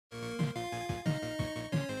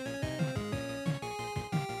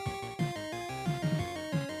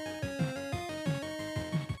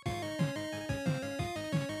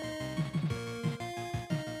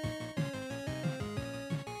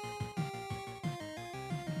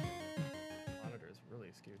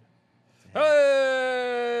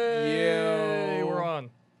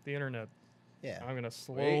I'm going to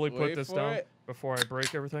slowly put this down before I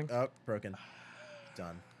break everything. Oh, broken.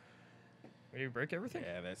 Done. You break everything?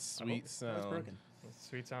 Yeah, that sweet sound. It's broken. That's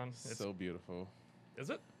sweet sound. It's So beautiful. Is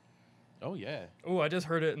it? Oh, yeah. Oh, I just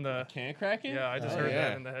heard it in the... Can cracking? Yeah, I just heard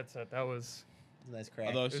that in the headset. That was... It's a nice crack.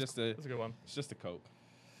 Although it's just a... That's a good one. It's just a Coke.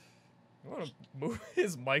 I want to move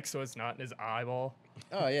his mic so it's not in his eyeball.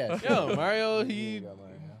 Oh, yeah. Yo, Mario, There he... you go,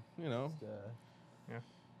 Mario. You know. Just, Yeah.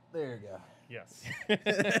 There you go. Yes.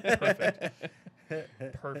 Perfect.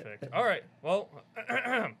 Perfect. All right. Well,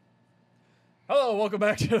 hello. Welcome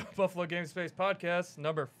back to the Buffalo Game Space Podcast,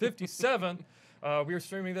 number 57. We are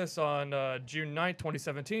streaming this on June 9th,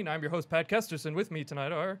 2017. I'm your host, Pat Kesterson. With me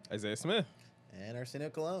tonight are... Isaiah Smith. And Arsenio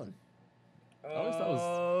Cologne. I always thought it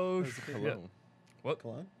was Cologne. Yeah. What?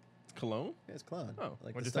 Cologne? It's Cologne? Yeah, it's Cologne. Oh.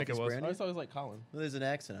 Like What'd the you think stuff it was? I brand always new? thought it was like Colin. Well, there's an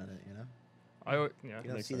accent on it, you know? Yeah. You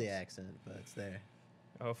don't Makes see the sense. accent, but it's there.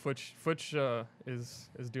 Futch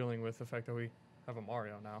is dealing with the fact that we have a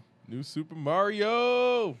Mario now. New Super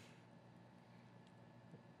Mario!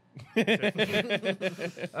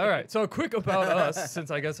 All right, so quick about us,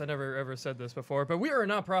 since I guess I never ever said this before, but we are a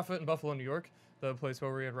nonprofit in Buffalo, New York, the place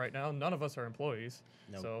where we're at right now. None of us are employees,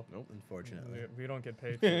 Nope. so Unfortunately. we don't get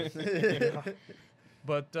paid for it.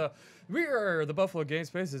 But we are the Buffalo Game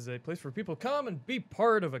Space is a place for people to come and be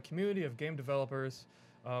part of a community of game developers,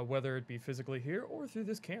 whether it be physically here or through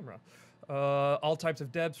this camera. All types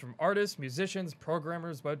of devs, from artists, musicians,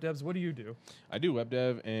 programmers, web devs. What do you do? I do web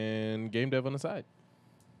dev and game dev on the side.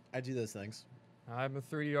 I do those things. I'm a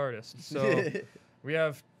 3D artist, so we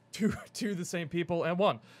have two the same people and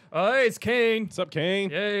one. Hey, it's Kane. What's up, Kane?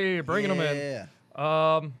 Yay, bringing them in.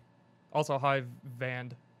 Yeah. Also, hi,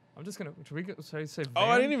 Vand. I'm just gonna. Should we say Van? Oh,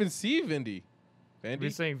 I didn't even see Vandy. We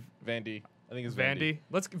Vandy? saying Vandy. I think it's Vandy.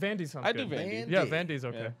 Vandy sounds I good. do Vandy. Yeah, Vandy's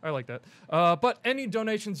okay. Yeah. I like that. But any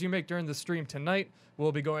donations you make during the stream tonight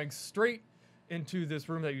will be going straight into this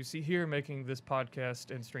room that you see here, making this podcast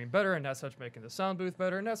and stream better, and as such making the sound booth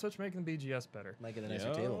better, and as such making the BGS better. Might get a nicer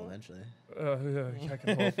Yo. table eventually. I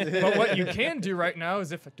can hope. But what you can do right now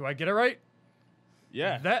is do I get it right?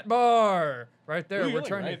 Yeah. That bar right there. Ooh, We're you're like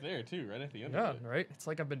trying right to. there, too, right at the end Yeah, of it. right. It's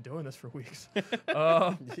like I've been doing this for weeks.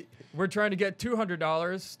 We're trying to get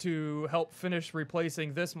 $200 to help finish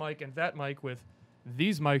replacing this mic and that mic with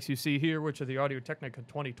these mics you see here, which are the Audio-Technica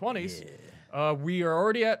 2020s. Yeah. We are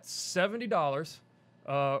already at $70,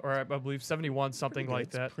 or I believe 71, something like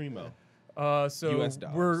It's that. primo. So US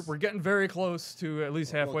dollars. we're getting very close to at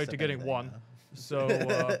least We'll halfway to accept getting anything one. now.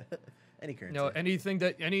 So. Any currency. No,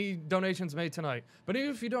 any donations made tonight. But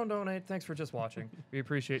even if you don't donate, thanks for just watching. We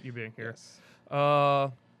appreciate you being here. Yes. Uh,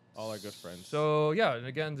 All our good friends. so yeah, and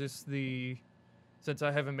again, since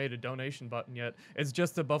I haven't made a donation button yet, it's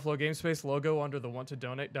just the Buffalo Game Space logo under the one to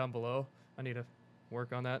donate down below. I need to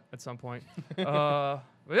work on that at some point. But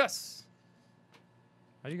yes.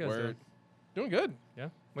 How you guys Word. Doing good. Yeah.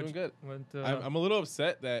 Doing good. What, I'm a little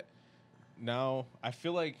upset that now I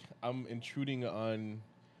feel like I'm intruding on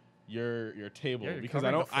your table Yeah, you're because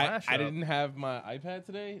covering the flash I up. didn't have my iPad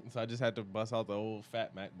today, and so I just had to bust out the old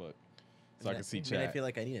fat MacBook so I could see I chat. mean, I feel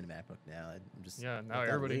like I need a MacBook now. I'm just yeah, now let that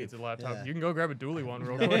everybody leave. needs a laptop. Yeah. You can go grab a dually one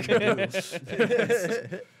real No quick. one can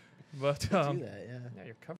But do that, yeah. yeah,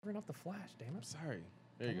 you're covering up the flash, damn I'm it. sorry.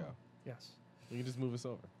 There you Come go. on. Yes. You can just move us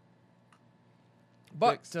over.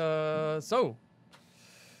 But Fixed. so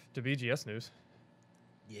to BGS news.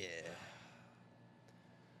 Yeah.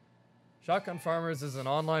 Shotgun Farmers is an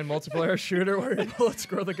online multiplayer shooter where your bullets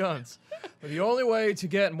grow the guns. But the only way to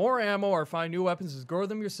get more ammo or find new weapons is grow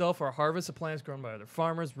them yourself or harvest the plants grown by other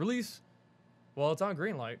farmers. Release. Well, it's on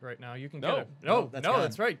Greenlight right now. You can No. get it. No, that's no, gone.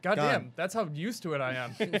 that's right. Goddamn, Gone. that's how used to it I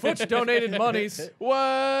am. Futch donated monies.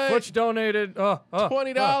 What? Futch donated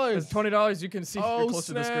 $20. It's $20. You can see Oh, you're close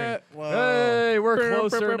to the screen. snap. Whoa. Hey, we're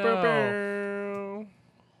closer now. now.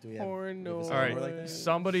 Do we have, Porn do we have a noise. All right, soundboard like that?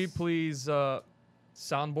 somebody please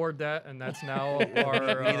soundboard that, and that's now We need a our.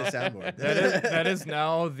 soundboard. That is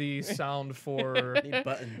now the sound for Need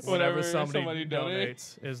buttons. whenever Whenever somebody somebody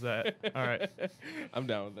donates. Is that all right? I'm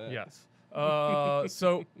down with that. Yes.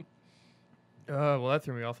 So. Well, that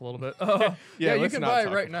threw me off a little bit. Yeah, you let's can not buy it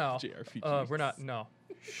talk right about now. JRPGs. We're not. No.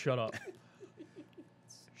 Shut up.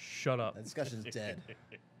 Shut up. That discussion's dead.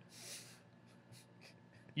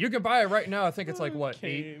 You can buy it right now. I think it's like what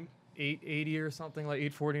Kane. 880 or something, like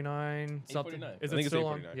 849 something. $8.49. Is I it think it's still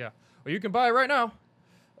on? $8.49. Yeah. Well, you can buy it right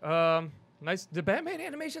now. Nice. The Batman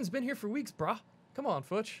animation's been here for weeks, brah. Come on,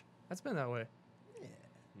 Futch. That's been that way.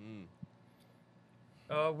 Mm.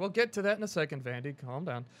 We'll get to that in a second, Vandy. Calm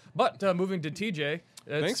down. But moving to TJ.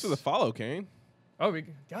 Thanks for the follow, Kane. Oh,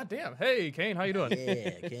 goddamn. Hey, Kane, how you doing?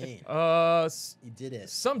 Yeah, Kane. You did it.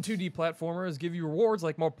 Some 2D platformers give you rewards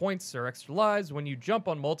like more points or extra lives when you jump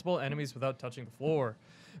on multiple enemies without touching the floor.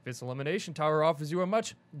 This elimination tower offers you a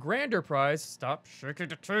much grander prize. Stop shaking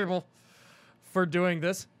the table. For doing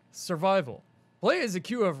this, survival. Play as a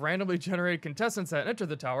queue of randomly generated contestants that enter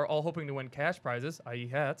the tower, all hoping to win cash prizes, i.e.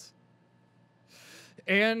 hats.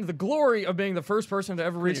 And the glory of being the first person to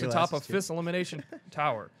ever reach the top of Fist Elimination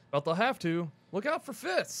Tower. But they'll have to look out for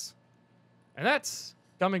fists. And that's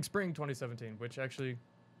coming spring 2017, which actually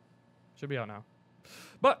should be out now.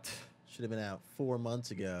 But Should have been out 4 months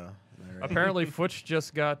ago. Am I right? apparently Twitch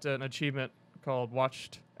just got an achievement called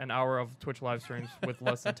watched an hour of Twitch live streams with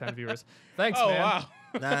less than 10 viewers. Thanks, Oh, man. wow.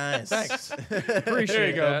 Nice. Thanks. There Appreciate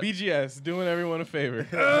you go. that. BGS, doing everyone a favor.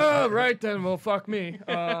 Right then, well, fuck me.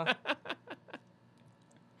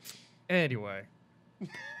 Anyway.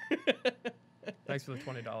 Thanks for the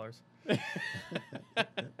 $20.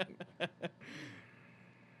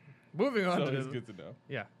 Moving on So to it's good to know.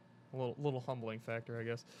 yeah, a little humbling factor, I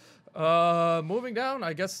guess. Moving down,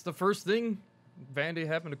 I guess the first thing Vandy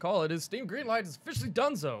happened to call it is Steam Greenlight is officially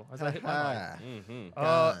donezo, as I hit my mic. Ah, Mm-hmm.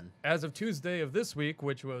 Done. As of Tuesday of this week,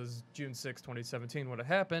 which was June 6, 2017, when it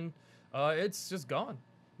happened, it's just gone.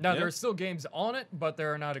 Now, Yeah. there are still games on it, but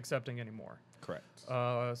they're not accepting anymore. Correct.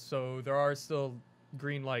 So there are still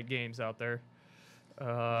green light games out there.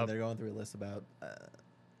 And they're going through a list about, I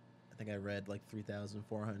think I read like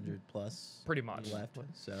 3,400 plus Pretty much. left.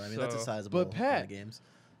 So, I mean, that's a So- sizable But Pat- amount of games.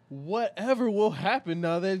 Whatever will happen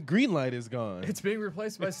now that Greenlight is gone? It's being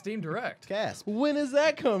replaced by Steam Direct. Gasp. When is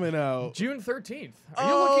that coming out? June 13th. Are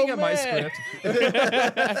you Oh, looking at my man.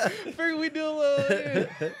 script? Figure we do a little.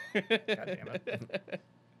 God damn it.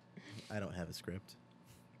 I don't have a script.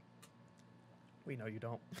 We know you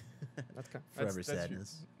don't. That's kind Forever that's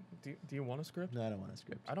sadness. do you want a script? No, I don't want a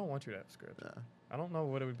script. I don't want you to have a script. No. I don't know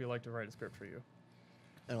what it would be like to write a script for you.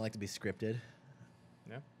 I don't like to be scripted.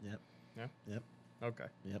 Yeah? Yep. Yeah? Yep. Okay.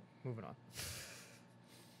 Yep. Moving on.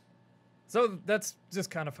 So that's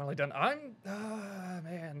just kind of finally done.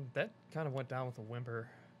 Man, that kind of went down with a whimper.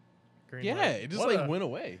 Green Yeah, light. it just What like a- went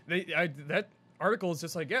away. that article is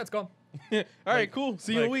just like, yeah, it's gone. All right, cool.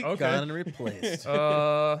 See you in a like, week. okay. Gone and replaced.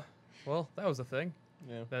 Well, that was a thing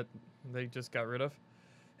Yeah. that they just got rid of.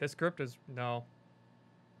 His script is no.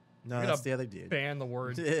 No, I'm that's gonna the other dude. Ban the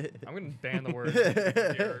word. I'm gonna ban the word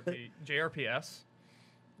JRPS.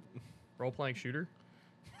 Role playing shooter.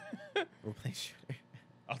 We're playing shooter.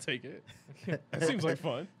 I'll take it. That seems like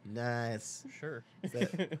fun. Nice. Sure.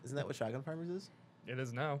 Isn't that what Shotgun Farmers is? It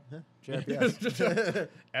is now. Huh? JRPS.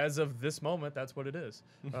 As of this moment, that's what it is.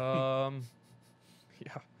 Yeah.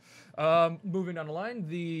 Moving on the line,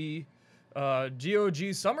 the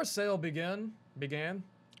GOG summer sale began.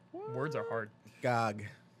 Words are hard. GOG.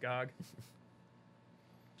 GOG.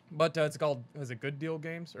 But it's called, is it Good Deal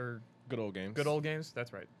Games or Good old games. Good Old Games?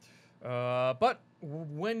 That's right. But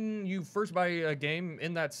when you first buy a game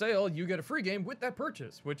in that sale, you get a free game with that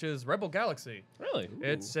purchase, which is Rebel Galaxy. Really?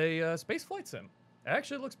 It's a space flight sim. It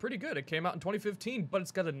actually looks pretty good. It came out in 2015, but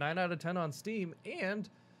it's got a 9 out of 10 on Steam and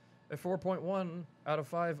a 4.1 out of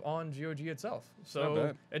 5 on GOG itself. not So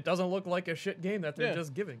bad. it doesn't look like a shit game that they're Yeah.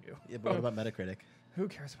 just giving you. Yeah, but what about Metacritic? Who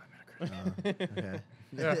cares about Metacritic? Okay.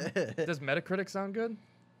 Yeah. Does Metacritic sound good?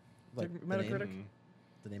 Like Metacritic?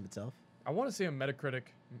 The name itself? I want to see a Metacritic,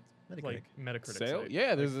 Metacritic. like Metacritic Sale? site, Yeah,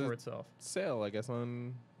 like, there's for a itself. sale, I guess,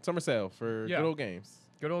 on summer sale for Yeah. good old games.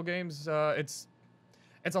 Good Old Games.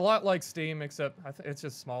 It's a lot like Steam, except it's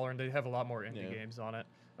just smaller and they have a lot more indie Yeah. games on it.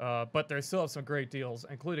 But they still have some great deals,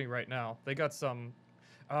 including right now. They got some.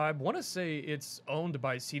 I want to say it's owned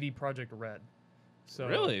by CD Projekt Red. So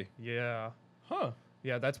Really? Yeah. Huh.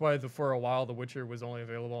 Yeah, that's why for a while The Witcher was only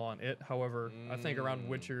available on it. However, I think around Mm.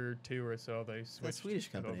 Witcher 2 or so they It's a switched Swedish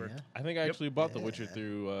it company, over. yeah? I think I actually bought The Witcher Yeah.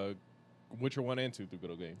 through Witcher 1 and 2 through Good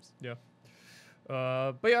Old Games. Yeah.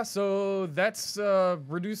 But yeah, so that's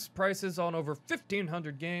reduced prices on over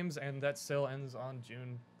 1,500 games, and that sale ends on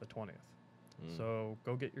June the 20th. So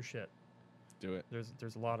go get your shit. Do it.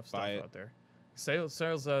 There's a lot of stuff Buy it. out there. Sales.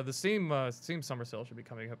 The Steam summer sale should be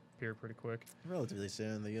coming up here pretty quick. Relatively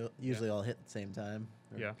soon. They usually all hit at the same time.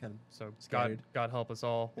 They're Yeah. Kind So Scattered. God help us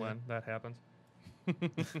all Yeah. when that happens.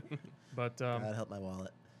 But of, God help my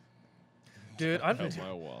wallet. dude, Help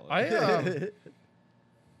my wallet.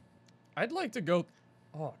 I'd like to go.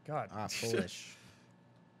 Oh God. Polish.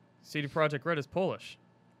 CD Projekt Red is Polish.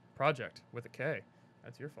 Project with a K.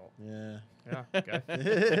 That's your fault. Yeah. Yeah. Okay.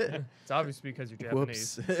 It's obvious because you're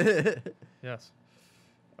Japanese. Whoops. Yes.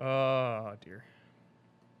 Oh dear.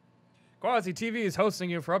 Quasi TV is hosting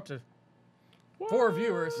you for up to 4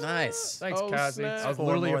 viewers. Nice. Thanks, Oh, Kazi. snap. I was 4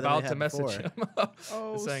 literally more than we about to had message before.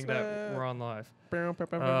 him saying that snap. we're on live.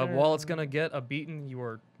 While it's gonna get a beating, you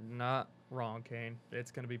are not wrong, Kane.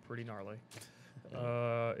 It's gonna be pretty gnarly.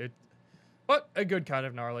 But a good kind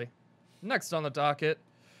of gnarly. Next on the docket,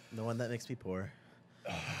 The one that makes me poor.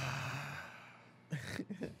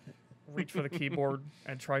 reach for the keyboard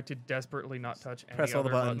and try to desperately not touch any Press all the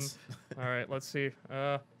other buttons. button. All right, let's see.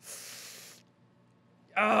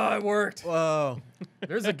 It worked. Whoa.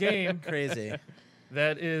 There's a game Crazy.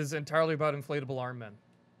 that is entirely about inflatable arm men,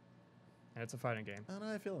 and it's a fighting game. I don't know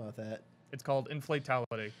how I feel about that. It's called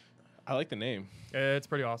Inflatality. I like the name. It's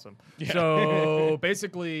pretty awesome. Yeah. So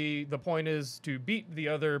basically, the point is to beat the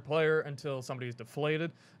other player until somebody's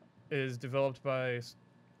deflated. It is developed by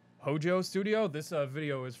Hojo Studio. This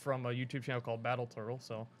video is from a YouTube channel called Battle Turtle.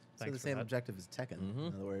 So So thanks the for same that. objective as Tekken,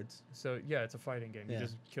 in other words. So yeah, it's a fighting game. You Yeah.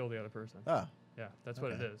 just kill the other person. Oh, Yeah, that's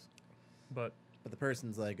what it Okay. is. But but the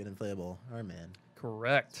person's like an inflatable arm man.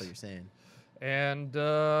 correct. That's what you're saying. And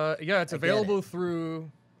yeah, it's I get available it.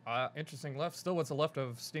 through interesting left. Still, what's left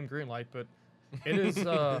of Steam Greenlight, but it is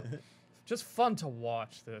just fun to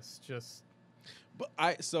watch. This just But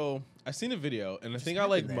I seen a video, and the Just thing I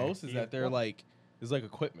like happened there. most is Yeah. that they're like there's like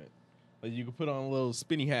equipment, like you can put on a little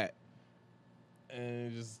spinny hat,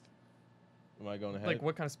 and it just am I going ahead? like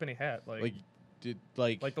what kind of spinny hat? like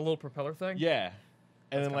like the little propeller thing? yeah,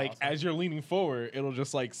 and That's then like kinda awesome. as you're leaning forward, it'll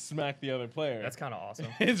just like smack the other player. That's kind of awesome.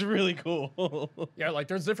 It's really cool. Yeah, like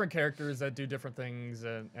there's different characters that do different things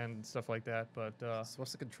and stuff like that. But So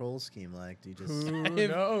what's the control scheme like? Do you just who I have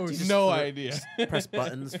knows? just no throw- idea. press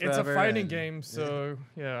buttons It's a forever fighting and- game, so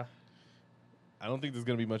yeah. I don't think there's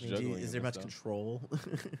gonna be much I mean, juggling. is in there this much stuff. control?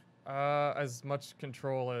 As much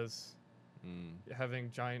control as Mm. having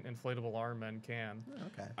giant inflatable arm men can. Oh,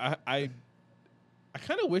 okay. I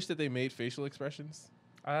kind of wish that they made facial expressions.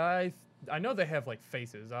 I know they have like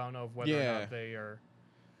faces. I don't know whether or Yeah. not they are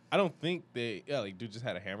I don't think like dude just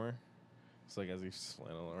had a hammer. It's like as he's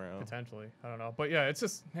flailing around. potentially. I don't know, but yeah, it's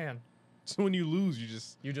just man, So when you lose, you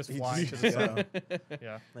just you just You fly just to the go. side.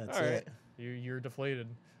 Yeah, That's All right. it. you're deflated.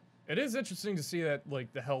 It is interesting to see that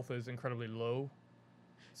like the health is incredibly low.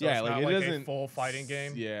 So yeah, it's like not it like doesn't a full fighting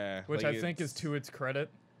game. Yeah, Which like I think is it's to its credit.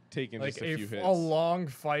 taking Like just a few hits. a long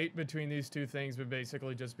fight between these two things would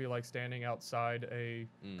basically just be like standing outside a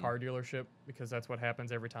car dealership because that's what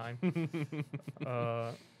happens every time.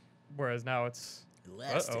 Whereas now it's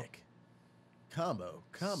Elastic. Combo.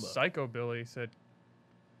 Psycho Billy said,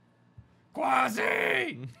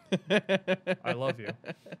 Quasi! I love you.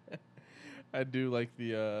 I do like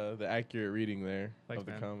the accurate reading there Thanks, of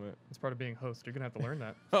the man. comment. It's part of being host. You're gonna have to learn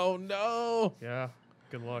that. Oh no! Yeah.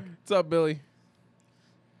 Good luck. What's up, Billy?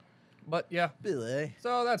 But yeah, Billy.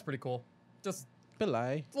 so that's pretty cool. Just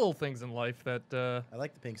Billy. little things in life that I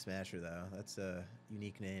like the Pink Smasher though. That's a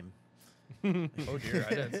unique name. oh dear,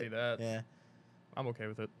 I didn't see that. Yeah. I'm okay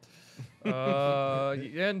with it.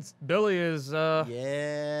 And Billy is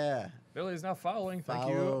Yeah. Billy is now following. Thank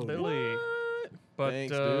you, Follow. Billy. What? But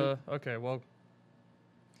Thanks, dude. okay, well,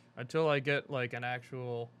 until I get like an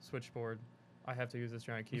actual switchboard, I have to use this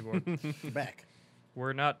giant keyboard. You're back.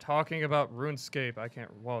 We're not talking about RuneScape. I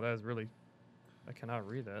can't. Wow, that is really. I cannot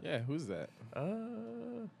read that. Yeah, who's that?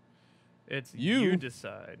 It's You. you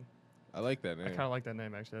decide. I like that name. I kind of like that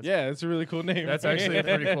name actually. That's, Yeah, that's a really cool name. that's actually a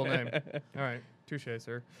pretty cool name. All right, touche,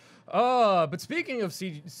 sir. But speaking of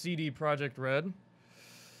CD Projekt Red,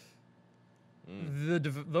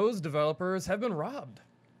 those developers have been robbed.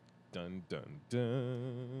 Dun dun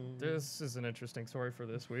dun. This is an interesting story for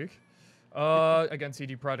this week. Again,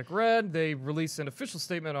 CD Projekt Red, they released an official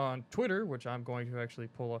statement on Twitter, which I'm going to actually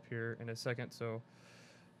pull up here in a second. So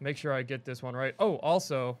make sure I get this one right. Oh,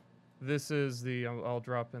 also, this is the I'll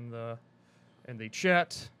drop in the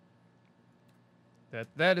chat.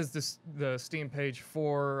 That is the Steam page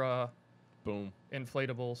for Boom.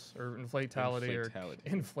 inflatables or inflatality or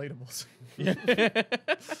inflatables.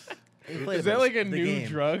 Is that like a The new game.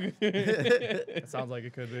 drug? It sounds like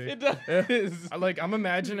it could be. It does. I'm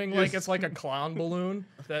imagining like it's like a clown balloon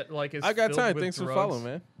that like is. I got filled time. with Thanks for drugs. following,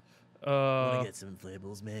 man. Wanna get some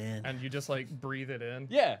inflatables, man. And you just like breathe it in.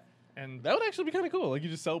 Yeah, And that would actually be kind of cool. Like you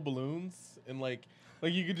just sell balloons and like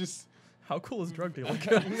you could just. how cool is drug dealing?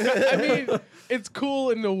 I mean, it's cool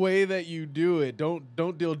in the way that you do it.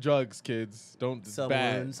 Don't deal drugs, kids. Don't. It's Sell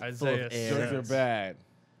bad. balloons full Isaiah of air. Drugs are Yes. bad.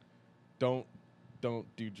 Don't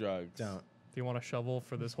do drugs. Don't. Do you want a shovel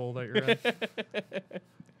for this hole that you're in?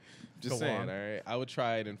 Just go saying, on. all right. I would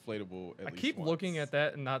try an inflatable. I keep looking at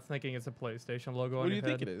that and not thinking it's a PlayStation logo. What on do you your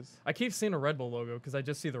think head. it is? I keep seeing a Red Bull logo because I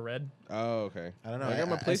just see the red. Oh, okay. I don't know. I got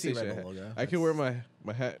my I see PlayStation Red hat. Bull logo. I can wear my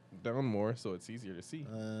hat down more so it's easier to see.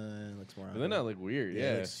 It looks more. But then I look weird. It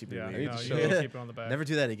Yeah. looks super Yeah, I weird. need no, to you show need to it. keep it on the back. Never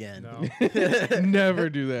do that again. No. Never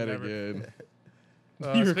do that Never. again.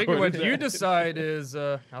 Speaking of recorded which, you that. decide is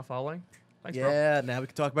now following. Thanks, bro. Yeah, now we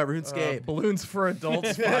can talk about RuneScape. Balloons for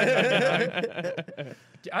adults. $5.99.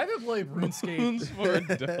 I haven't played RuneScape. Balloons for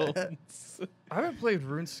adults. I haven't played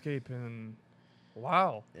RuneScape in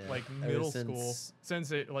wow, Yeah, like ever middle school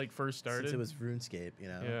since it like first started. Since it was RuneScape, you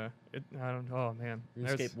know. Yeah, I don't. Oh man,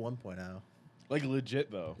 RuneScape 1.0. Like legit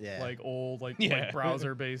though. Yeah. like old, like Yeah.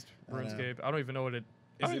 browser based I know. RuneScape. I don't even know what it.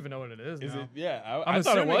 I don't it- even know what it is. Is now. it? Yeah. I'm I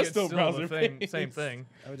thought it assuming was it's still the browser thing, based. same thing.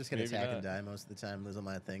 I would just get Maybe attack and not. die most of the time, lose all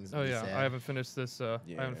my things. Oh and be yeah, sad. I haven't finished this. I haven't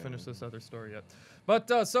Yeah. finished this other story yet.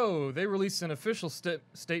 But so they released an official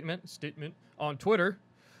statement on Twitter,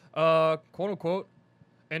 quote unquote.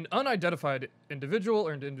 An unidentified individual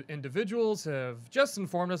or individuals have just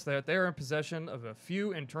informed us that they are in possession of a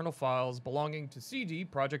few internal files belonging to CD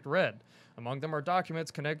Projekt Red. Among them are documents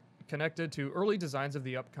connected to early designs of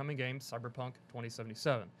the upcoming game Cyberpunk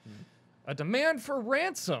 2077. A demand for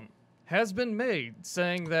ransom has been made,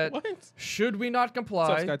 saying that What? should we not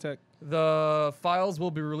comply, What's up, SkyTech? the files will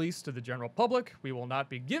be released to the general public. We will not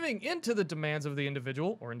be giving in to the demands of the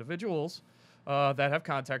individual or individuals that have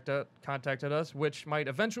contacted us, which might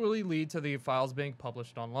eventually lead to the files being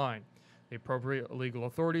published online. The appropriate legal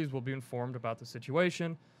authorities will be informed about the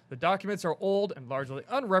situation. The documents are old and largely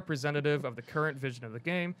unrepresentative of the current vision of the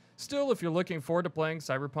game. Still, if you're looking forward to playing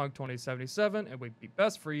Cyberpunk 2077, it would be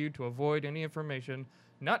best for you to avoid any information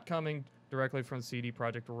not coming directly from CD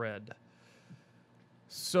Projekt Red.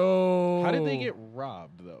 So How did they get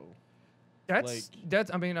robbed though?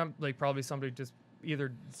 That's I mean, I'm like probably somebody just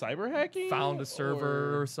either Cyber hacking? found a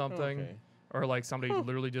server or something, Okay. or like somebody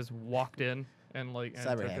literally just walked in and like and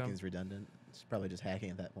Cyber took hacking them. is redundant. It's probably just hacking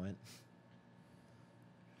at that point.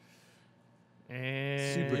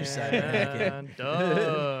 And Super cyber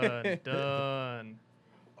hacking. done.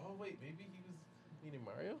 Oh wait, maybe he was meaning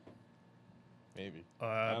Mario. Maybe.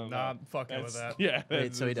 I'm not fucking with that. Yeah.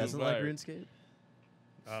 Wait, so he that's doesn't like fire. RuneScape?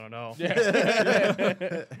 I don't know.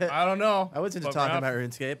 Yeah. I don't know. I was just But talking we're about not-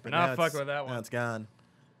 RuneScape, but we're not now fucking it's, with that one. now it's gone.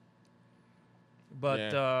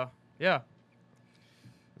 But yeah,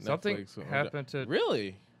 something Netflix, happened to.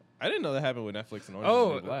 Really? I didn't know that happened with Netflix and Orange is the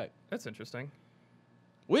Oh, New Black, that's interesting.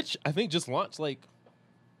 which I think just launched like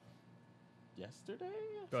yesterday.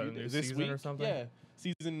 Got a Few new days- this season or week? something? Yeah,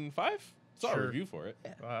 season 5. Saw Sure. a review for it.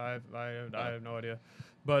 I have no idea,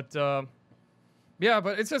 but yeah,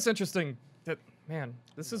 but it's just interesting that man,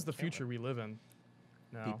 this is the future we live in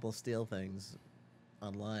now People steal things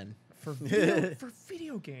online. for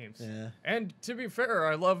video games. Yeah. And to be fair,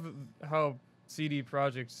 I love how CD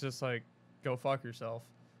Projekt's just like go fuck yourself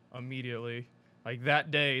immediately. Like that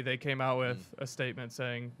day, they came out with a statement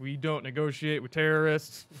saying we don't negotiate with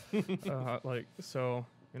terrorists. Like so,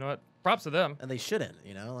 you know what? Props to them. And they shouldn't,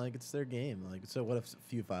 you know? Like, it's their game. Like, so what if a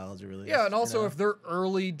few files are released? Yeah, and you also know? if they're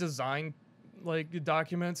early design like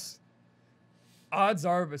documents, odds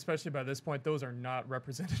are, especially by this point, those are not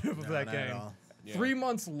representative of No, that not at game. all. Yeah. 3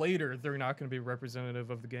 months later, they're not going to be representative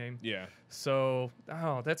of the game. Yeah. So,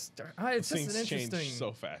 it's just Things an interesting. change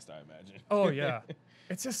so fast, I imagine. Oh yeah,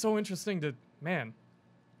 it's just so interesting to man.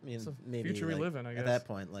 I mean, It's the maybe future we like, live in, I At guess. that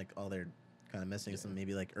point, like, all they're kind of missing is some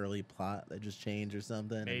maybe like early plot that just changed or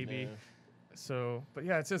something. and- Maybe. Yeah. So, but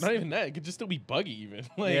yeah, it's just Not even that. It could just still be buggy, even.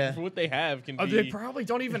 Like Yeah. for what they have can they be. probably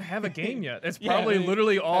don't even have a game yet. It's Yeah, probably they-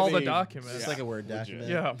 literally all the mean, documents. It's Yeah. like a Word Legit. document.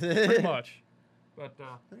 Yeah, pretty much. But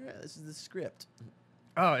All right, this is the script.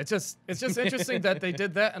 oh, it's just interesting that they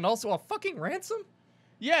did that, and also a fucking ransom.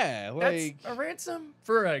 Yeah, like That's a ransom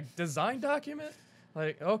for a design document.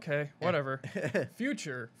 Like, okay, whatever.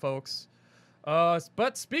 Future, folks.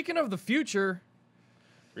 But speaking of the future,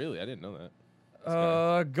 really, I didn't know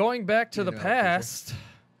that. going back to You the know the past,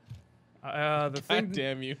 the God thing,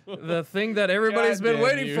 damn you. the thing that everybody's God been damn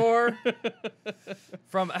waiting you. for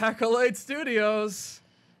from Accolade Studios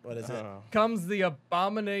What is it? comes the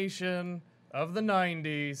abomination of the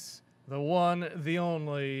 90s, the one, the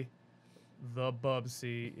only, the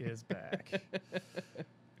Bubsy is back.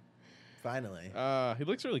 Finally. He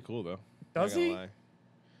looks really cool though. Does Not gonna he? lie.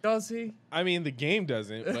 Does he? I mean, the game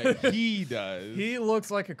doesn't, but he does. He looks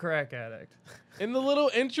like a crack addict. In the little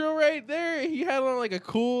intro right there, he had on like a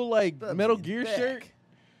cool like Bubsy's Metal Gear back. shirt.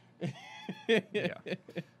 Yeah.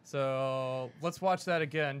 So let's watch that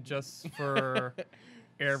again just for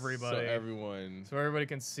everybody. So everyone. So everybody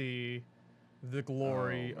can see the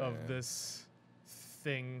glory Oh, of man. this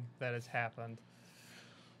thing that has happened.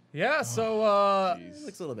 Yeah, so It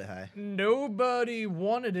looks a little bit high. nobody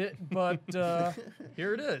wanted it, but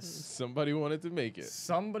here it is. Somebody wanted to make it.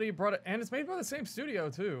 Somebody brought it, and it's made by the same studio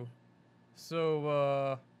too.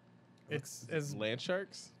 So it's as Land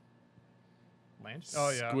sharks? Oh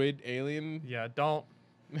yeah. Squid alien? Yeah, don't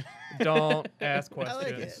ask I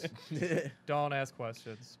like questions. it. Don't ask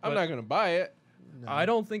questions. I'm But not gonna buy it, No. I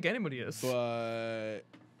don't think anybody is. but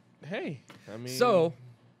hey, I mean. So,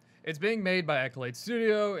 it's being made by Accolade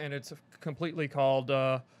Studio, and it's completely called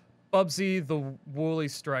Bubsy the Woolly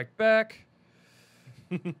Strike Back.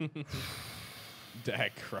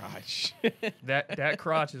 that crotch. That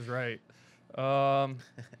crotch is right.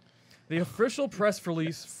 The official press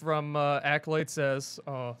release from Accolade says,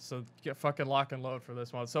 "Oh, so get fucking lock and load for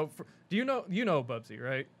this one." So, do you know Bubsy,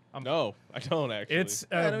 right? No, I don't actually. It's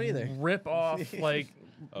I don't either. rip off like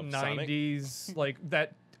Of Sonic? 90s like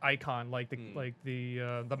that icon, like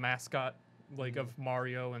the mascot like of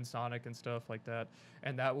Mario and Sonic and stuff like that.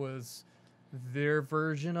 And that was their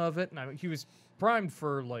version of it. And I mean, he was primed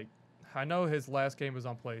for like, I know his last game was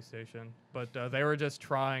on PlayStation, but they were just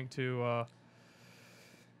trying to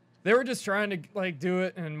like do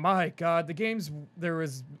it. And my God, the games, there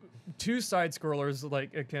was 2 side scrollers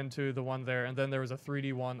like akin to the one there, and then there was a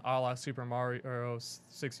 3D one a la Super Mario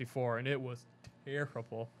 64, and it was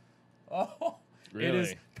terrible. Oh, it is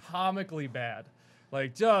Really? comically bad,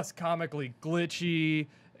 like just comically glitchy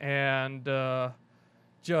and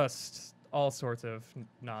just all sorts of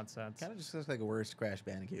nonsense. Kind of just looks like a worse Crash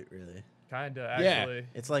Bandicoot, really. Kinda Yeah. actually.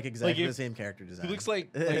 It's like exactly if- the same character design. He looks like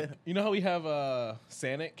you know how we have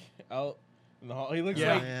Sanic out in the hall. He looks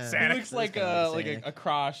Yeah. like Yeah. Sanic. he looks like kinda like like Sanic. a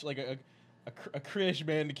crosh, like a Crash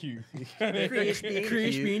Bandicoot. Crash Crash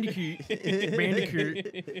Bandicoot.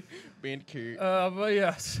 Bandicoot. Bandicoot. But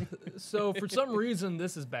yes, so for some reason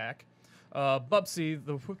this is back. Bubsy,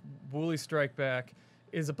 the Woolly Strike Back,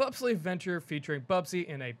 is a Bubsy adventure featuring Bubsy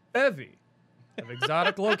in a bevy of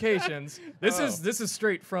exotic locations. This is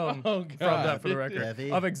straight from Oh, them God. for the record. Bevy?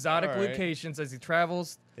 Of exotic All right. locations as he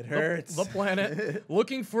travels It hurts. the planet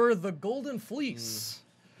looking for the Golden Fleece.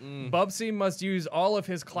 Bubsy must use all of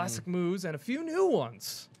his classic moves and a few new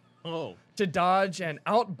ones Oh. to dodge and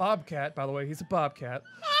out Bobcat. By the way, he's a Bobcat.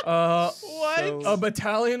 What? So- A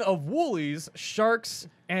battalion of woolies, sharks,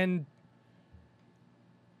 and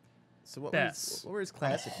So what Bess. were his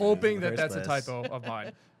classic? hoping moves in that the that's first a place? typo of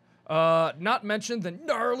mine. Not mention the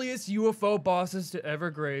gnarliest UFO bosses to ever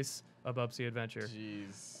grace a Bubsy adventure.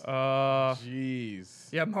 Jeez. Uh,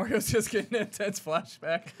 yeah, Mario's just getting an intense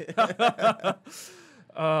flashback.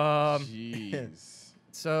 Jeez.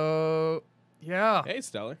 So, yeah. Hey,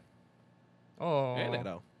 Stellar. Oh. Hey,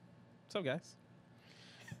 Neto. What's up, guys?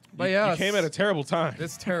 But You- yeah, you came at a terrible time.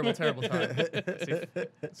 This terrible time.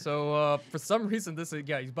 So, for some reason, he's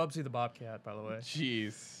Bubsy the Bobcat, by the way.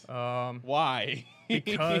 Jeez. Why? Why?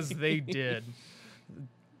 Because they did.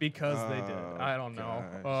 Because they did. Oh, I don't know.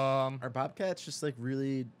 Are Bobcats just like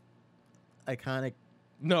really iconic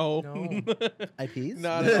No. No. IPs?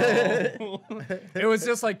 Not at all. It was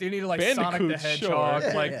just like they needed like Sonic the Bandicoot, Hedgehog,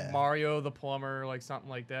 sure. like Yeah. Mario the Plumber, like something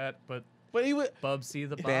like that. But But he would Bubsy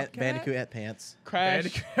the Bobcat. Bandicoot at pants.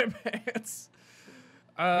 Crash. Bandicoot pants.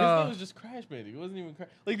 His name was just Crash Bandicoot. It wasn't even Crash.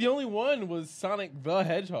 Like the only one was Sonic the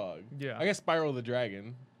Hedgehog. Yeah. I guess Spyro the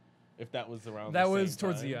Dragon, if that was around. That the was same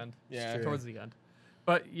towards time. the end. Yeah. Sure. Towards the end.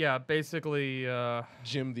 But yeah, basically,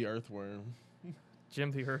 Jim the Earthworm.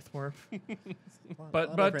 Jim the Earthworm.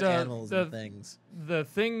 But But, animals the- and things. The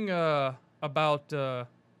thing about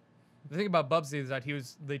Bubsy is that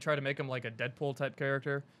they tried to make him like a Deadpool type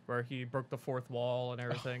character where he broke the fourth wall and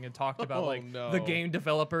everything and talked about Oh, like no. the game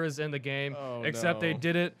developers in the game. Oh, Except they no.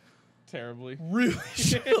 did it Terribly. really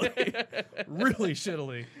shittily. Really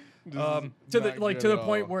shittily. This is To the not like good to the at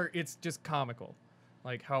point all. where it's just comical,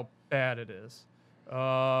 like how bad it is.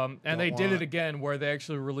 And they did it want- again where they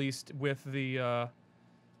actually released with the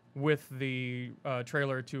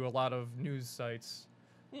trailer to a lot of news sites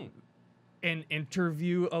an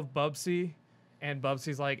interview of Bubsy, and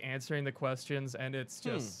Bubsy's like answering the questions, and it's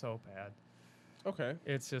just so bad. Okay.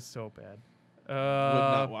 It's just so bad. Would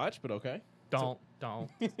not watch, but okay. Don't.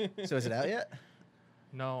 So is it out yet?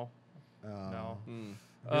 No. Oh, No. Hmm.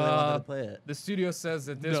 Really wanted to play it. The studio says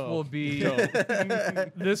that this No. will be No.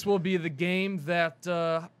 this will be the game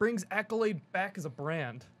that brings Accolade back as a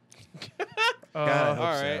brand. God, I hope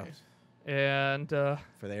all so. right. And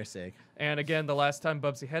For their sake. and again, the last time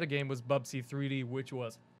Bubsy had a game was Bubsy 3D, which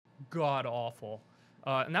was god awful.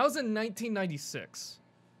 And that was in 1996.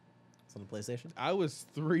 It's on the PlayStation. I was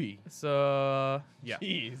 3. So yeah.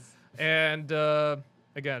 Jeez. And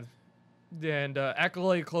again, And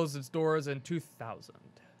Accolade closed its doors in 2000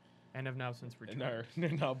 and have now since returned. And they're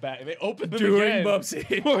now back. They opened them Doing again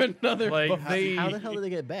Bubsy. for another. Like, Bubsy. How the hell did they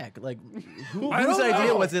get back? Like, I whose don't idea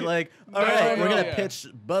know. was it? Like, all No, right, we're no. gonna Yeah. pitch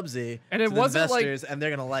Bubsy And it to the wasn't like- investors, and they're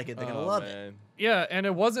gonna like it. They're gonna Oh, love it. man. Yeah, and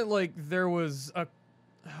it wasn't like there was a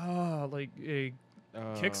like a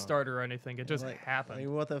Kickstarter or anything. It just Like, happened. I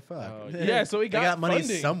mean, what the fuck? Yeah, so he They got money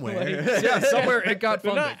funding. somewhere. Like, Yeah, somewhere it got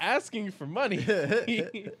They're funded. not asking for money.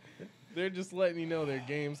 They're just letting you know their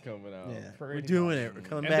game's coming out. Yeah, Pretty we're doing much. it. We're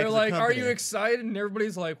coming And back. they're as a like, "Are you company." excited?" And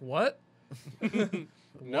everybody's like, "What?"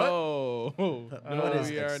 No, What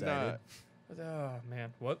is we are excited? not. Oh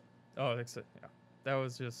man, what? Oh, that's it. Yeah, that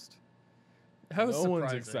was just. That was No surprising.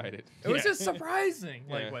 one's excited. It was Yeah. just surprising.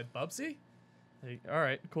 Like Yeah. what, Bubsy? Like, all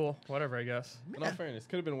right, cool, whatever, I guess. In all fairness,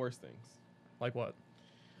 could have been worse things. Like what?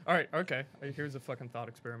 All right, okay. Here's a fucking thought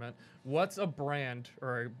experiment. What's a brand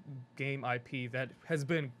or a game IP that has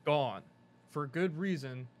been gone for good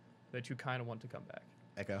reason that you kind of want to come back?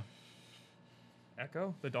 Echo.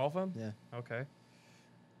 Echo, the dolphin. Yeah. Okay,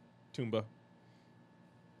 Toomba.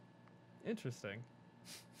 interesting.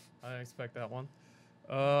 I didn't expect that one.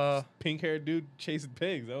 Pink-haired dude chasing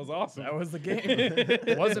pigs. That was awesome. That was the game.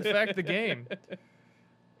 It was in fact the game.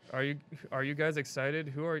 Are you guys excited?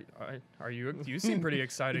 Who are you? You seem pretty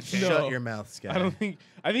excited. Cam. No. Shut your mouth, Sky.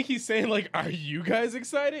 I think he's saying like, "Are you guys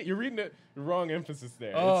excited?" You're reading the wrong emphasis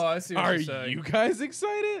there. Oh, It's, I see what Are you're saying. you guys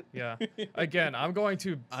excited? Yeah. Again, I'm going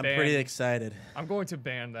to. I'm ban, pretty excited. I'm going to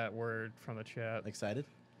ban that word from the chat. Excited?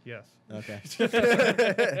 Yes. Okay.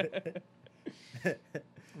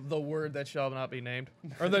 The word that shall not be named,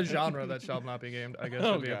 or the genre that shall not be named. I guess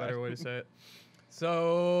Oh, would be a God. better way to say it.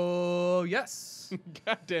 So yes.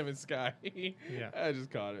 God damn it, Sky. Yeah. I just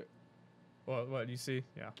caught it. What you see?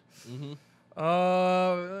 Yeah.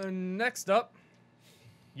 Mm-hmm. Next up,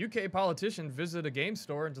 UK politician visited a game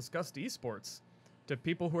store and discussed esports to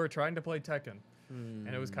people who are trying to play Tekken, and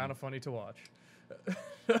it was kind of funny to watch.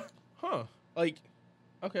 Huh. Like,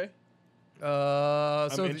 okay. So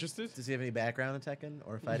I'm interested. Does he have any background in Tekken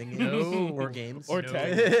or fighting games? No. Or games? Or No.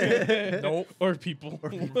 tag. Nope. Or people. Or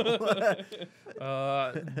people?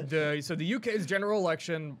 So the UK's general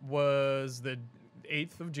election was the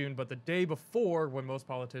 8th of June, but the day before, when most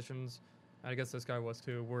politicians, I guess this guy was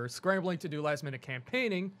too, were scrambling to do last-minute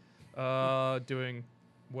campaigning, doing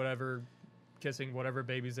whatever, kissing whatever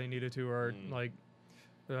babies they needed to, or like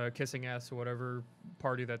kissing ass to whatever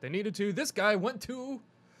party that they needed to. This guy went to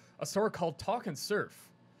a store called Talk and Surf,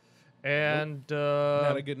 and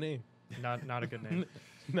Not a good name. not a good name.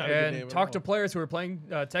 Not a good name And at talk to all. players who are playing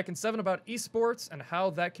Tekken 7 about esports and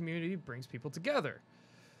how that community brings people together.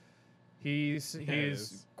 He's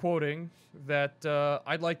Yes. quoting that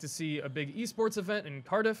I'd like to see a big esports event in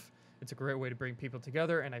Cardiff. It's a great way to bring people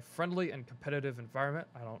together in a friendly and competitive environment.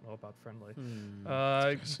 I don't know about friendly.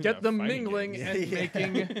 Especially Get not them fighting mingling games. and Yeah.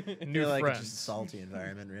 making I new feel like friends. it's just a salty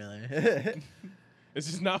environment, really. It's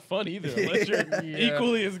just not fun either, unless you're Yeah.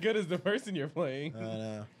 equally as good as the person you're playing. I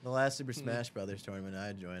know. The last Super Smash Brothers tournament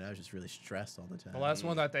I joined, I was just really stressed all the time. The last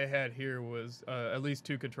one that they had here was at least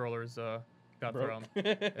 2 controllers got Broke. thrown.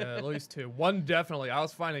 At least 2. One definitely. I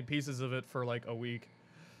was finding pieces of it for like a week.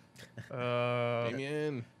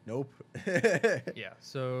 Damien. Nope. Yeah,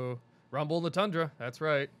 so Rumble in the Tundra. That's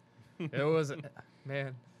right. It was,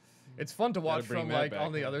 man. It's fun to watch bring from that like back,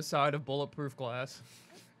 on the huh? other side of bulletproof glass,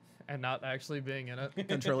 and not actually being in it.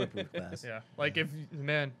 Controller proof class. Yeah, like if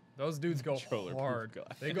man, those dudes go Controller-proof hard.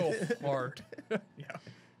 glass. They go hard. Yeah,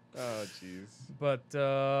 Oh, jeez. but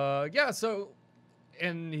yeah. So,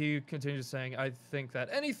 and he continues saying, I think that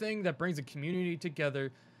anything that brings a community together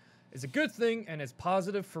is a good thing and is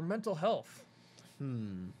positive for mental health. I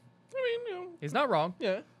mean, you know, He's not wrong.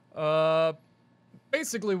 yeah.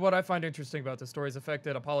 Basically, what I find interesting about this story is the fact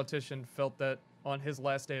that a politician felt that on his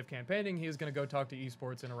last day of campaigning, he was going to go talk to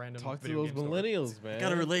esports in a random Talk to video those game store. millennials, man.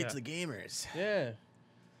 Gotta relate Yeah. to the gamers. Yeah.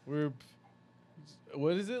 We're,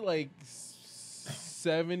 what is it, like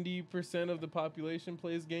 70% of the population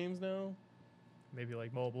plays games now? Maybe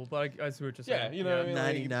like mobile, but I see what you're saying. Yeah, you know what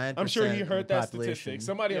I mean? Like, 99% I'm sure he of heard the that population. statistic.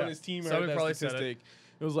 Somebody Yeah. on his team Somebody heard that probably said it. statistic.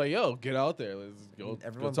 It was like, yo, get out there. Let's go,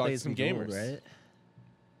 Everyone go talk to plays some Bejeweled, gamers. right?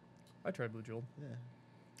 I tried Blue Jewel. Yeah,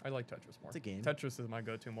 I like Tetris more. It's a game. Tetris is my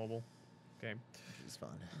go-to mobile game. which is fun.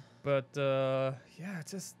 But yeah,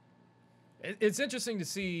 it's just it's interesting to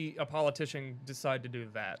see a politician decide to do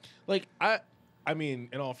that. Like, I mean,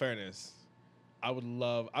 in all fairness, I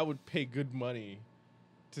would pay good money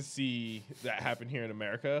to see that happen here in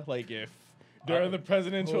America. Like, if during the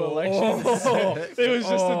presidential Oh. elections. Oh. It was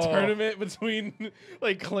just Oh. a tournament between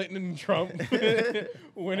like Clinton and Trump.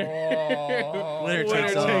 Winner, Oh, Winner winner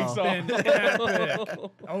takes all. takes all. Been epic.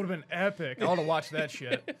 That would have been epic. I want to watch that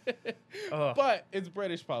shit. But it's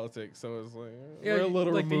British politics, so it's like Yeah, we're a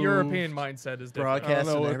little like the removed. European mindset is different. I Broadcast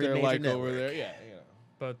don't know on what every they're major like over network. there. Yeah,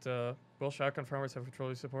 But will shotgun farmers have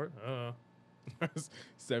controller support?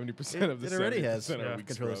 70% of the It already has 70% are yeah, weak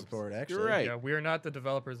controller scrubs. support, actually. You're right. Yeah, we are not the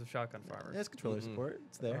developers of shotgun farmers. It has controller support.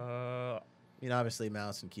 It's there. Uh I mean, obviously,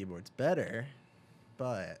 mouse and keyboard's better,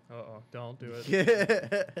 but don't do it.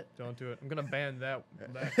 yeah. Don't do it. I'm gonna ban that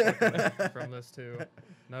fucking from this too.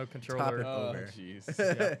 No controller. it Oh, over. jeez.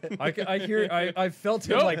 I felt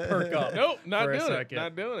him Nope. like perk up. Nope, not for a doing it. second.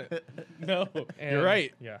 Not doing it. No, And- you're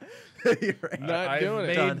right. Yeah. You're right. Not I've doing it.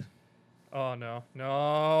 made- Done. Oh no.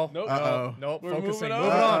 Nope. Uh-oh. Nope. We're Focusing. moving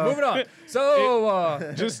Moving on. on. Moving on.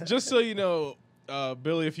 So just so you know,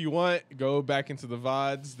 Billy, if you want, go back into the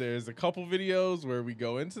VODs. There's a couple videos where we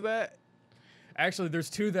go into that. actually, there's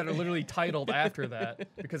two that are literally titled after that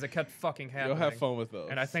because it kept fucking happening. You'll have fun with those.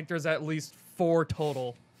 And I think there's at least 4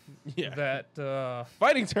 total yeah. that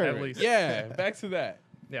Fighting tournament. least. Yeah, back to that.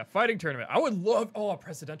 yeah, fighting tournament. I would love a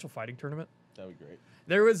presidential fighting tournament. That'd be great.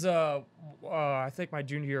 There was I think my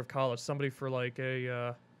junior year of college, somebody for like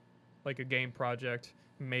a game project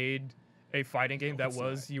made a fighting game that What's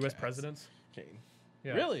was that? U.S. Cats. presidents. Okay.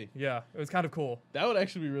 Yeah. Really? Yeah, it was kind of cool. That would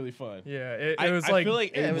actually be really fun. Yeah, it I was feel like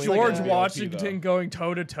yeah, it Abe was Lincoln George would be OP, Washington though. going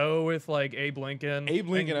toe to toe with like Abe Lincoln. Abe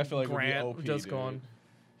Lincoln, and I feel like Grant would be OP, just dude. going.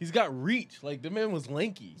 He's got reach. Like the man was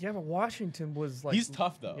lanky. Yeah, but Washington was like He's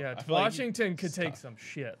tough though. Yeah, I feel like Washington could he's take tough. some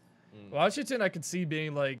shit. Mm. Washington, I could see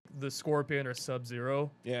being like the Scorpion or Sub-Zero,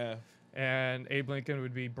 Yeah. and Abe Lincoln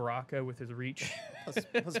would be Baraka with his reach.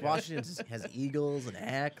 Plus Washington has eagles and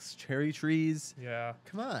axe, cherry trees. Yeah.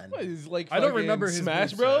 Come on. What, he's like I don't fucking remember his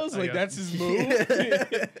Smash moveset, Bros. I Like guess. that's his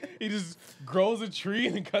move. He just grows a tree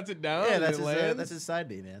and then cuts it down. Yeah, and that's it his, lands. that's his side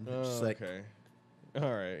B, man. Oh, Just like, okay.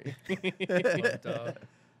 All right. But,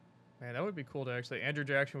 man, that would be cool to actually. Andrew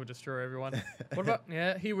Jackson would destroy everyone. What about?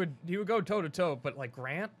 Yeah, he would go toe to toe. But like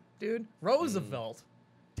Grant, dude, Roosevelt,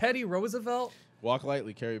 Teddy Roosevelt. Walk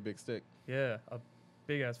lightly, carry a big stick. Yeah, a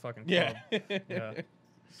big ass fucking club. Yeah. Yeah. sure,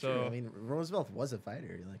 So I mean, Roosevelt was a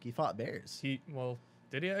fighter. Like, he fought bears.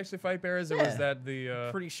 did he actually fight bears, or Yeah. was that the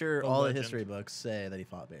Pretty sure the all legend. the history books say that he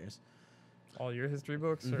fought bears. all your history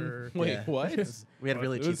books Mhm. or? Wait, Yeah. what? We had What?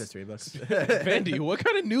 really It cheap was- history books. Vandy, what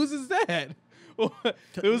kind of news is that?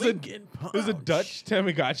 It was a Lincoln Dutch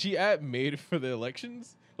Tamagotchi app made for the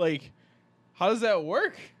elections. Like, how does that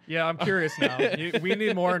work? Yeah, I'm curious now. We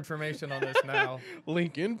need more information on this now.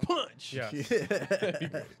 Lincoln Punch. Yeah,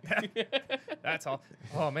 that's all.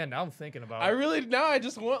 Oh man, now I'm thinking about I it. really now I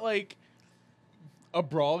just want like a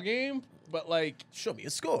brawl game, but like Show me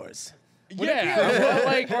your scores. yeah, I want,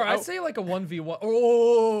 like Or I'd say like a 1v1.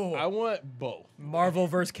 Oh, I want both. Marvel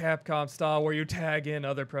vs. Capcom style where you tag in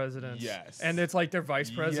other presidents. Yes. And it's like their vice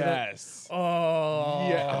president. Yes. Oh.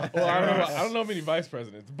 Yeah. Well, I don't know many vice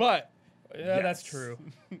presidents, but Yeah, that's yes. true.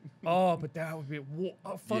 Oh, but that would be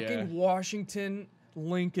a fucking Yeah. Washington,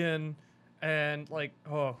 Lincoln, and like,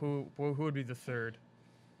 who would be the third?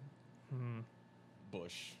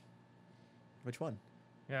 Bush. Which one?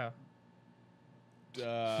 Yeah.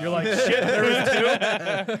 You're You're like, shit, there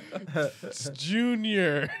was two? it's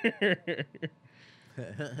Junior.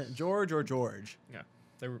 George or George? Yeah.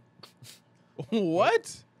 They were,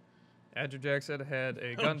 What? Andrew Jackson had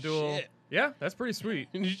a Oh, gun duel. shit. Yeah, that's pretty sweet.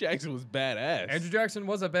 Andrew Jackson was badass. Andrew Jackson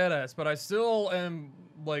was a badass, but I still am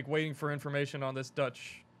like waiting for information on this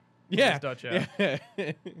Dutch. yeah. This Dutch app.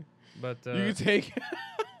 Yeah. But you can take.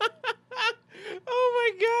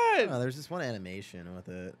 Oh my god. Oh, there's this one animation with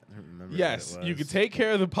it. I don't remember. Yes, what it you was. could take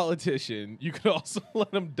care of the politician. You could also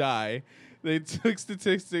let him die. They took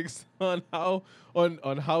statistics on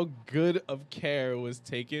how good of care was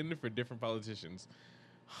taken for different politicians.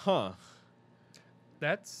 Huh.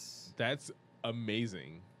 that's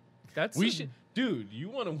amazing. we Should, dude. You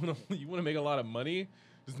want to make a lot of money?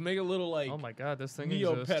 Just make a little like Oh my god, this thing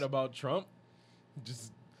Neopet exists. about Trump.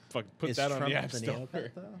 Just fuck put Is that Trump on the app the store.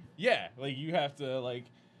 Neopet, though? Yeah, like you have to like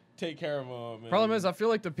take care of him. Problem is, I feel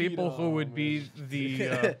like the people who would be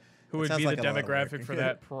the who would sounds be like the a lot of demographic work. for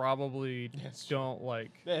that probably That's true. don't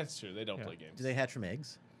like. That's true. They don't Yeah. play games. Do they hatch from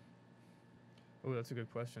eggs? Oh, that's a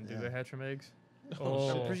good question. Do Yeah. they hatch from eggs? Oh,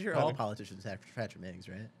 I'm shit. pretty sure all politicians hatch from eggs,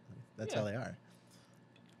 right? That's Yeah. how they are.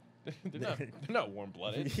 they're not warm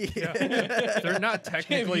blooded. Yeah. They're not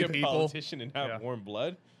technically Can't be a people. politician and have Yeah. warm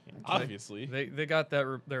blood. They- Obviously. They got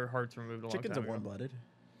their hearts removed a long Chickens time are ago. warm-blooded.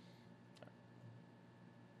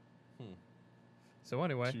 So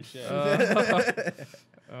anyway, Touche.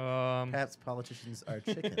 Perhaps politicians are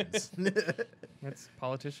chickens. It's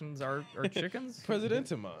politicians are chickens.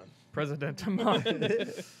 Presidentimon.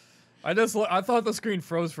 Presidentimon. I thought the screen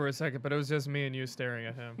froze for a second, but it was just me and you staring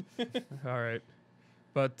at him. All right.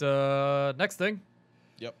 But next thing.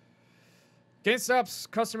 Yep. GameStop's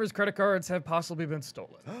customers' credit cards have possibly been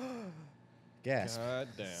stolen. Gasp. God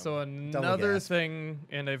damn. So another gasp. thing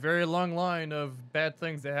in a very long line of bad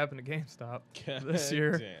things that happened to GameStop this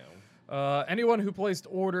year. Damn. Anyone who placed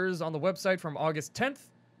orders on the website from August 10th,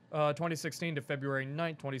 2016 to February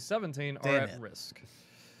 9th, 2017 are Damn at it. risk. Did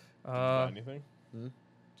you buy anything? Hmm? Did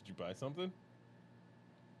you buy something?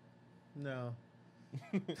 No.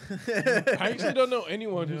 I actually don't know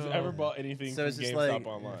anyone who's No. ever bought anything So from it's just GameStop like-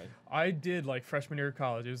 online. I did like freshman year of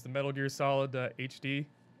college. It was the Metal Gear Solid HD.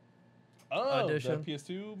 Oh, Edition. the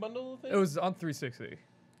PS2 bundle thing? It was on 360.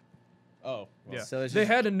 Oh. Well. Yeah. So it's They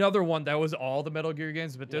just- had another one that was all the Metal Gear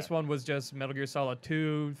games, but this Yeah. one was just Metal Gear Solid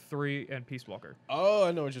 2, 3, and Peace Walker. Oh,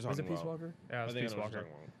 I know what you're Was talking it Peace about. Walker? Yeah, it I was think Peace I know what you're Walker.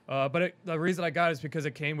 talking about. But the reason I got it is because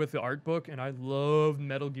it came with the art book, and I love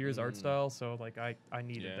Metal Gear's art Mm. style, so like I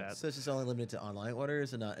needed Yeah. that. So it's just only limited to online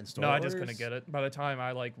orders and not in store No, I orders? just couldn't get it. By the time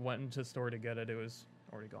I like went into store to get it, it was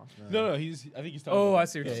already gone. No, I think he's talking Oh, about I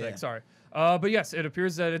see what you're Yeah, saying. yeah. Sorry. But yes, it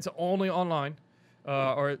appears that it's only online,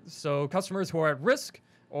 or so customers who are at risk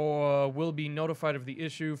or will be notified of the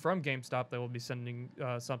issue from GameStop. They will be sending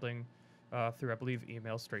something through, I believe,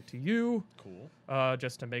 email straight to you, Cool.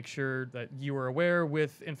 just to make sure that you are aware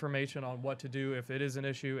with information on what to do if it is an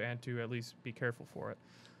issue and to at least be careful for it.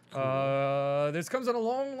 Cool. This comes in a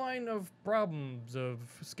long line of problems, of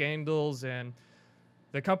scandals, and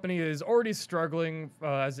the company is already struggling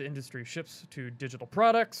as the industry shifts to digital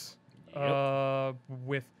products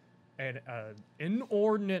with an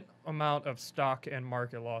inordinate amount of stock and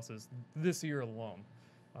market losses this year alone.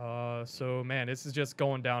 So, man, this is just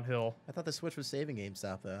going downhill. I thought the Switch was saving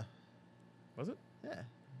GameStop, though. Was it? Yeah.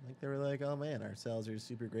 Like, they were like, oh, man, our sales are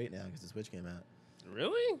super great now because the Switch came out.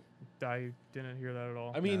 Really? I didn't hear that at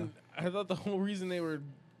all. I mean, I thought the whole reason they were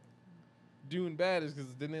doing bad is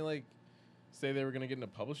because didn't they like say they were gonna get into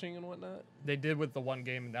publishing and whatnot? They did with the one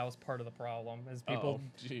game, and that was part of the problem. As people,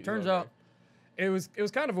 geez, turns okay. out, it was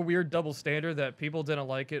kind of a weird double standard that people didn't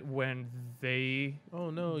like it when they Oh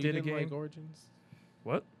no, you did a didn't like game. Origins?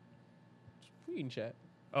 what? We can chat.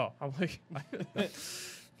 Oh, I'm like,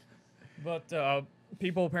 but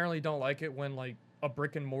people apparently don't like it when like a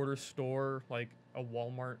brick and mortar store, like a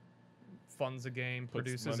Walmart, funds a game, Puts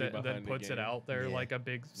produces money it, and then behind the puts it game. out there Yeah. like a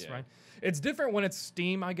big. Yeah. Shrine. It's different when it's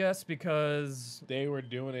Steam, I guess, because They were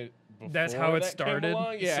doing it before that's how it that came started.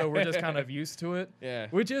 along? Yeah. So we're just kind of used to it. yeah.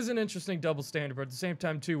 Which is an interesting double standard, but at the same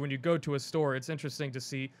time, too, when you go to a store, it's interesting to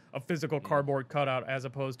see a physical cardboard cutout as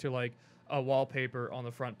opposed to like a wallpaper on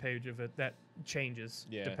the front page of it that changes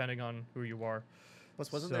Yeah. depending on who you are. Plus,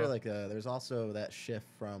 wasn't So- there like there's also that shift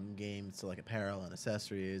from games to like apparel and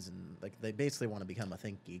accessories, and like they basically want to become a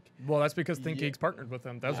Think Geek. Well, that's because Yeah. ThinkGeek's partnered with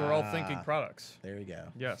them. Those are all ThinkGeek Ah. products. There you go.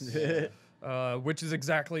 Yes. Which is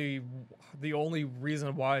exactly the only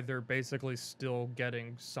reason why they're basically still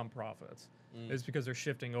getting some profits. Is because they're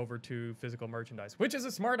shifting over to physical merchandise, which is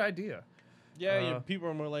a smart idea. Yeah, people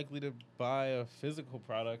are more likely to buy a physical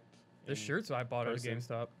product. The in shirts I bought person. at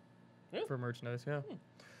GameStop Really? for merchandise, yeah.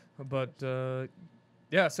 But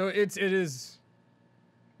yeah, so it is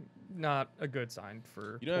not a good sign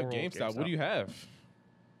for. You don't have poor old GameStop. What do you have?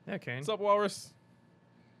 Yeah, Kane. What's up, Walrus?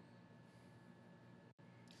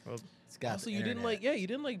 Well, It's got Also, the you didn't internet. like, you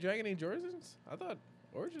didn't like Dragon Age Origins? I thought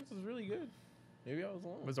Origins was really good. Maybe I was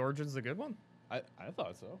wrong. was Origins the good one? I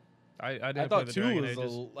thought so. I I didn't play thought the two Dragon was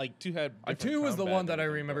Ages. like two had. different Two was the combat one and that I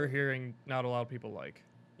everything, remember but- hearing not a lot of people like.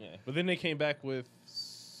 Yeah, but then they came back with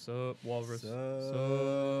Sup, Walrus. Sup.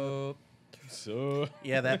 Sup. so.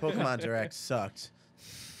 Yeah, that Pokemon Direct sucked.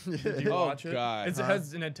 Did you Oh, watch it? God.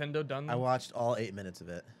 Has Nintendo done? I watched all 8 minutes of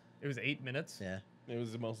it. It was 8 minutes. Yeah. It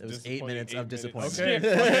was the most. It was 8 disappointing minutes of disappointment. Okay.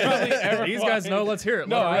 Probably ever These guys know. watched. Let's hear it.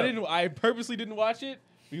 No, Let it I rip. didn't. I purposely didn't watch it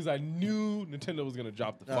because I knew Nintendo was gonna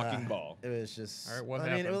drop the fucking Ah, ball. It was just. All right, what I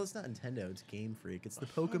mean, happened? well, it's not Nintendo. It's Game Freak. It's the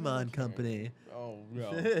Pokemon Company. Oh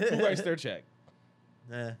no! Who writes their check?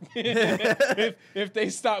 Eh. if they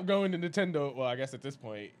stop going to Nintendo, well, I guess at this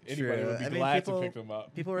point anybody True. would be I mean, glad people- to pick them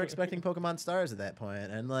up. People were expecting Pokemon Stars at that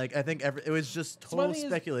point, and like I think it was just Funny total is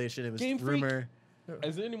speculation. It was Game Freak- rumor.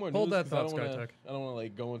 Is there any more Hold news? that 'Cause thought, I don't wanna- Skytech. I don't want to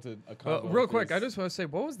like go into a convo Real with quick, I this. just want to say,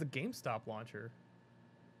 what was the GameStop launcher?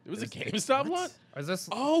 It was a Is- GameStop what? launch. Is this?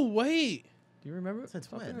 Oh wait, Do you remember Since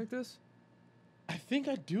something when? like this? I think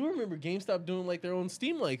I do remember GameStop doing like their own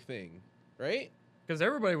Steam like thing, right? Because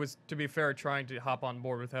everybody was, to be fair, trying to hop on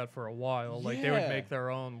board with that for a while. Like, they would Yeah. make their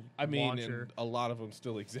own launcher. And a lot of them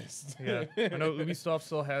still exist. Yeah, I know Ubisoft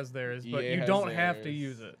still has theirs, but EA you has don't have to theirs.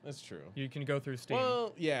 use it. That's true. You can go through Steam.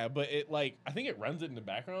 Well, yeah, but it I think it runs it in the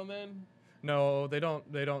background then. No, they don't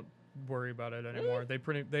worry about it anymore.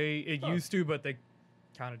 It used to, but they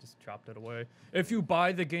kind of just chopped it away. If you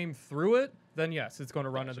buy the game through it, then yes, it's going to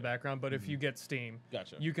run in the background. But if you get Steam,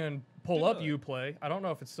 you can pull up Uplay. I don't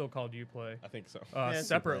know if it's still called Uplay. I think so. it's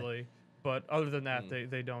Separately, but other than that,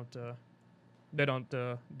 they don't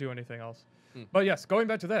do anything else. Mm. But yes, going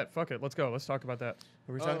back to that, fuck it, let's go. Let's talk about that.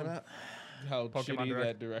 What were we talking about? How Pokemon shitty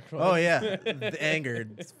Direct. that direct was. Oh yeah, the anger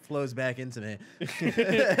flows back into me.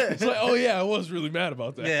 It's like, oh yeah, I was really mad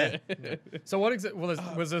about that. Yeah. So what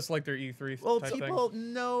was this like their E3 Well, type people,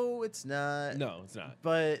 thing? no, it's not. No, it's not.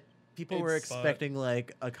 But people were It's- expecting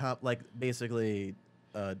like basically,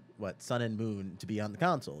 Sun and Moon to be on the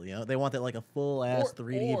console. You know, they wanted like a full ass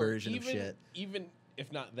 3D version of shit. Even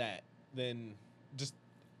if not that, then just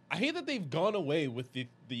I hate that they've gone away with the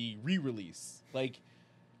re-release. Like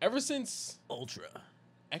ever since Ultra.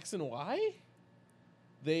 X and Y,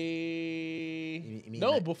 they You mean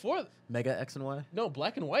no that- before Mega X and Y. no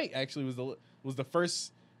Black and White actually was the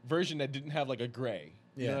first version that didn't have like a gray.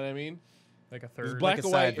 You Yeah. know what I mean? Like a It was third. black Like a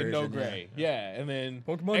and white side and no version, yeah. gray. Yeah, and then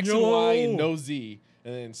Pokemon X and Y and Yellow. no Z,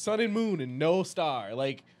 and then Sun and Moon and no star.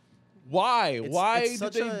 Like, why? It's Why did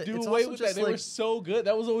such they a- do it's away also with that? just They were like- so good.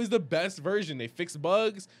 That was always the best version. They fixed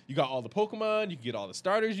bugs. You got all the Pokemon. You could get all the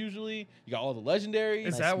starters usually. You got all the legendaries.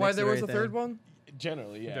 Is Nice that why mix there of was a everything. third one?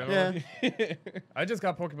 Generally, yeah. Generally. I just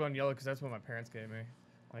got Pokemon Yellow because that's what my parents gave me.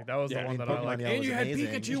 Like that was Yeah, the I one mean, that I Pokemon liked. Yellow And you was had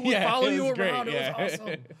amazing. Pikachu would Yeah, follow it you was great, around. yeah. It was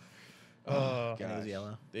awesome. Oh, Yeah, it was gosh.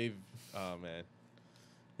 yellow. Oh man.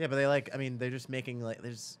 Yeah, but they're just making they're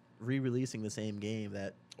just re-releasing the same game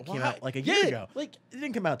that came Why? out like a year Yeah, ago. like- it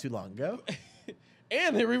didn't come out too long ago.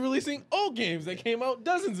 And they're re-releasing old games that came out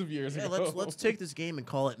dozens of years Yeah, ago. let's take this game and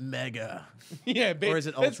call it Mega. Yeah, Or is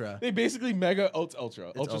it that's- Ultra? They basically mega Ultra Sun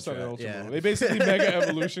and Ultra, Ultra yeah. Moon. They basically mega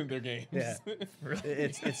evolution their games. Yeah.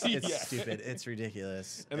 It's Yeah. stupid. It's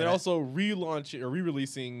ridiculous. And they're also relaunching or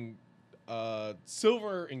re-releasing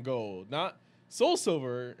Silver and Gold, not Soul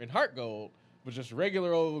Silver and Heart Gold, but just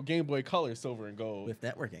regular old Game Boy Color Silver and Gold. with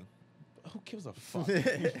networking. Who gives a fuck?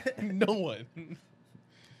 No one.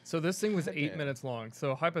 So this thing was God 8 damn. minutes long.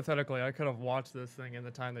 So hypothetically, I could have watched this thing in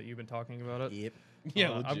the time that you've been talking about it. Yep.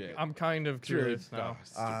 Yeah, I'm, legit. I'm kind of curious Sure,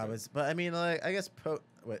 now. But I mean, like, I guess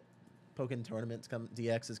Pokken Tournaments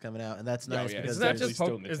DX is coming out, and that's Oh, nice yeah. because Is that there's- just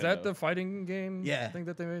still is that Nintendo. the fighting game Yeah. thing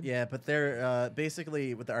that they made? yeah, but they're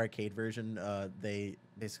basically with the arcade version, they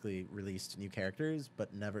basically released new characters, but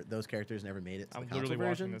those characters never made it to I'm the console literally watching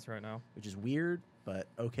version, this right now. which is weird, but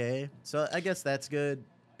okay. So I guess that's good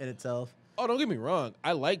in itself. Oh, don't get me wrong.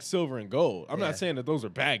 I like Silver and Gold. I'm Yeah. not saying that those are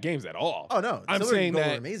bad games at all. Oh no, I'm Silver and saying Gold were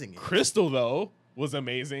that amazing games. Crystal though was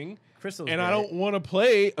amazing, Crystal, and I don't want to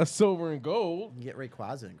play a Silver and Gold get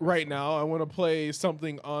Rayquaza in right Crystal. now. I want to play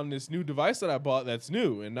something on this new device that I bought that's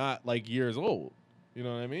new and not like years old. You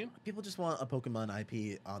know what I mean? People just want a Pokemon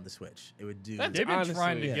IP on the Switch. It would do. That's They've been honestly-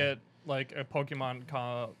 trying to yeah. get like a Pokemon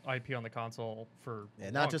IP on the console for Yeah,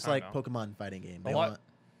 a not long just time like now. Pokemon fighting game. A They lot- want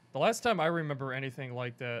The last time I remember anything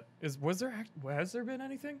like that has there been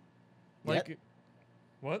anything? Like Yet.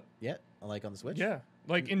 what? like on the Switch. Yeah.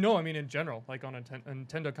 Like no, I mean in general, like on a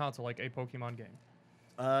Nintendo console, like a Pokemon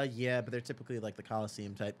game. Yeah, but they're typically like the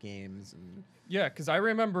Coliseum type games, and Yeah, because I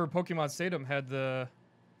remember Pokemon Stadium had the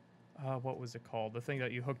what was it called? The thing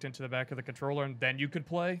that you hooked into the back of the controller and then you could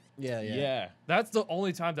play. yeah. That's the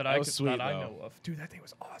only time that, That was that sweet, I though. know of. Dude, that thing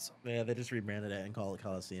was awesome. Yeah, they just rebranded it and call it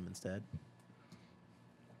Coliseum instead.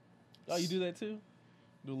 Oh, you do that too?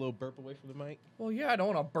 Do a little burp away from the mic. Well, yeah, I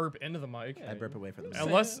don't want to burp into the mic. I burp away from them.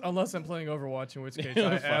 Unless I'm playing Overwatch, in which case Yeah,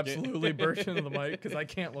 I fuck it. absolutely burp into the mic because I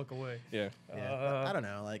can't look away. Yeah. Yeah, but I don't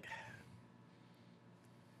know. Like,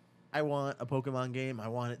 I want a Pokemon game. I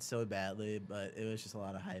want it so badly, but it was just a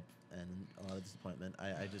lot of hype and a lot of disappointment.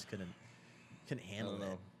 I just couldn't handle know.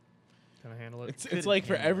 it. Can I handle it? It's Couldn't like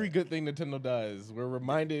for handle every it. good thing Nintendo does, we're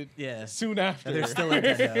reminded Yeah. soon after they're still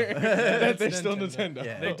Nintendo. that they're It's still Nintendo. Nintendo.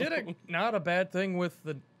 Yeah. They did not a bad thing with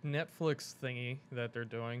the Netflix thingy that they're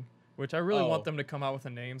doing, which I really Oh. want them to come out with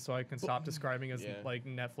a name so I can stop describing as Yeah. like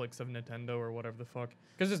Netflix of Nintendo or whatever the fuck.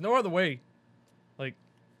 Because there's no other way. Like,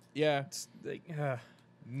 Yeah. it's, like,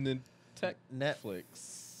 Tech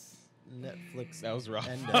Netflix. Netflix. That was rough.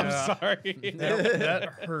 And, I'm Yeah. sorry. that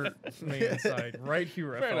hurt me inside. Right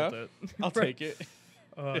here, Fair I felt enough. it. I'll take it.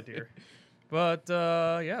 Oh dear. But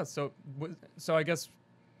yeah, so I guess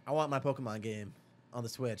I want my Pokemon game on the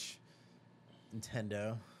Switch.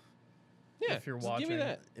 Nintendo. Yeah, if you're just watching. give me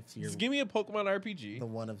that. If you're Just give me a Pokemon RPG. the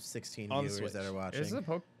one of 16 On the viewers that Switch. are watching. Is a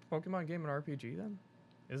Pokemon game an RPG then?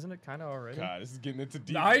 Isn't it kind of already? God, this is getting into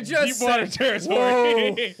deep, I just deep water said-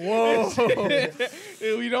 territory. Whoa.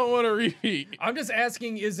 We don't want to repeat. I'm just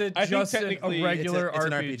asking, is it I think just a technically regular it's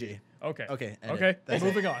an RPG? RPG. Okay. Okay. end Okay. it. That's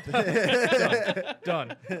Moving on.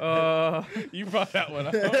 Done. You brought that one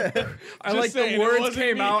up. I like saying, the it words wasn't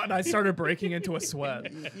came me. out and I started breaking into a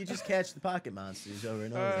sweat. You just catch the pocket monsters over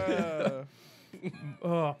and over.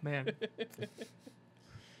 Oh man.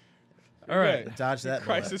 All right. Dodge that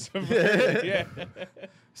bullet. Crisis averted. Yeah.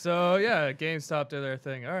 So yeah, GameStop did their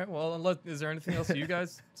thing. All right. Well, is there anything else you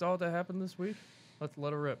guys saw that happened this week? Let's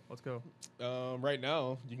let it rip. Let's go. Right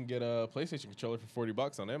now, you can get a PlayStation controller for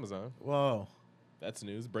 $40 on Amazon. Whoa. That's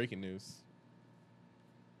news. Breaking news.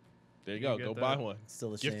 There you You go. get Go that. buy one.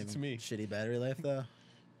 Still the Gift same it to me. shitty battery life though.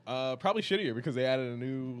 Probably shittier because they added a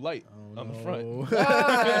new light Oh, on the no. front.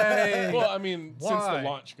 Why? Well, I mean, since Why? the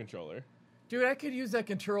launch controller. Dude, I could use that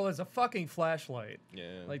controller as a fucking flashlight. Yeah.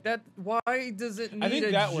 Like that. Why does it need think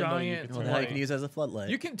a that one, though, you giant? could Well, turn now you light. can use it as a floodlight.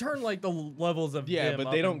 You can turn like the levels of Yeah, dim but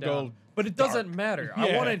up they and don't down. go But it dark. doesn't matter. Yeah.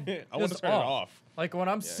 I want to. I want to turn it off. Like when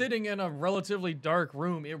I'm Yeah. sitting in a relatively dark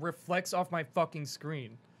room, it reflects off my fucking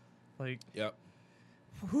screen. Like, Yep.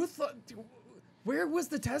 who thought? Where was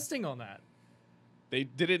the testing on that? They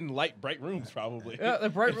did it in bright rooms, probably. Yeah, the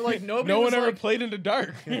bright like nobody. No was one ever like, played in the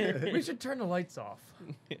dark. We should turn the lights off,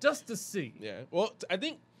 just to see. Yeah. Well, I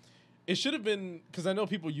think it should have been because I know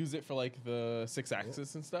people use it for like the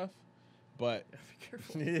 6-axis and stuff, but Be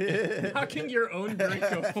careful. Knocking your own drink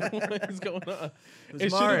over. what is going on? was It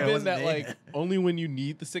should Mario, have been wasn't that me. like only when you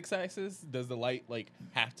need the 6-axis does the light like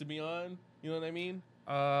have to be on. You know what I mean?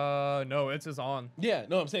 No, it's just on. Yeah.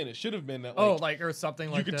 No, I'm saying it should have been that. Oh, Like, like or something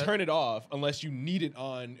you like could that. turn it off unless you need it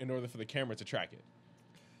on in order for the camera to track it.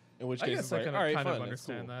 In which I case, guess it's I like, can all right, kind fine, of that's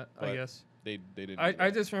understand cool. that. I But guess. they didn't. do I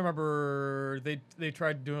that. just remember they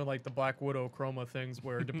tried doing like the Black Widow chroma things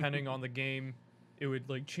where depending on the game, it would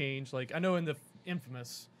like change. Like I know in the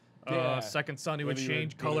Infamous Yeah. Second Son, it would Whether you were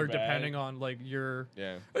change good or color bad. depending on like your,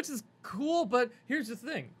 Yeah. which is cool. But here's the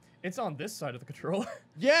thing: it's on this side of the controller.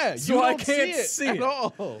 Yeah. So you I don't can't see see it it. at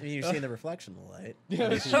all. I mean, you're seeing the reflection of the light. Yeah,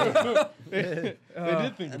 that's true. they did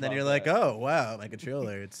think And about then you're like, that. oh wow, my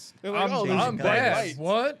controller. It's They're like, I'm, oh, there's I'm bright bad. lights.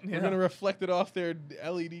 What? We're Yeah. gonna reflect it off their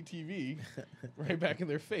LED TV right back in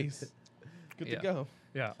their face. Good Yeah. to go.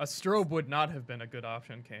 Yeah, a strobe would not have been a good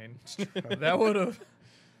option, Kane. That would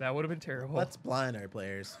have been terrible. let's blind our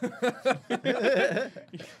players.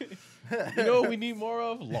 You know what we need more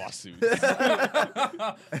of? Lawsuits.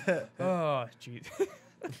 Oh, jeez.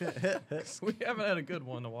 We haven't had a good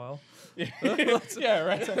one in a while. yeah,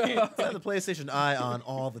 right. Let's have the PlayStation Eye on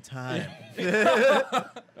all the time.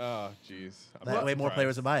 Oh, jeez. That way more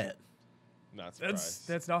players will buy it. Not surprised.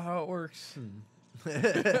 That's not how it works.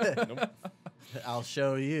 Nope. I'll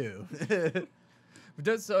show you.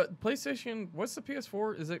 Does PlayStation? What's the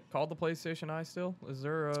PS4? Is it called the PlayStation Eye still? Is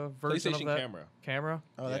there a version PlayStation of that camera. Camera?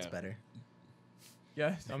 Oh, that's Yeah. better.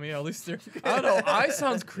 Yeah, I mean at least there. I don't know. Eye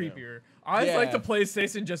sounds creepier. I Yeah. like the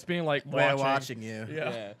PlayStation just being like Way watching. you.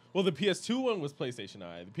 Yeah. Well, the PS2 one was PlayStation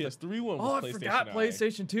Eye. The PS3 one was Oh, I PlayStation forgot Eye.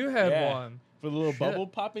 PlayStation 2 had Yeah. one. For the little Shit. bubble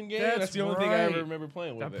popping game. That's the only thing I right. ever remember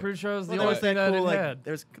playing with I'm it. pretty sure it was the Well, only there was thing that that cool it like had.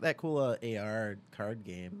 there's that cool AR card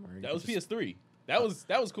game. Where you That could was just- PS3. That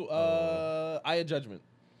was cool. Eye of Judgment.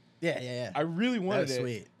 Yeah. I really wanted was it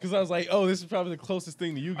sweet. because I was like, oh, this is probably the closest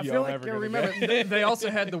thing to I Yu-Gi-Oh! feel I'm like ever I gonna remember get. they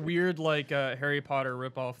also had the weird like Harry Potter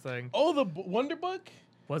ripoff thing. Oh, the Wonder Book.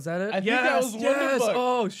 Was that it? I think yes, that was Wonder yes. Book.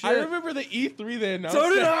 Oh shit! I remember the E3 they announced.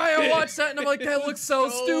 So did I. I that. watched that and I'm like, that It looks was so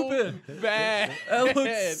stupid. Bad. That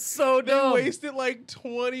looks so They dumb. wasted like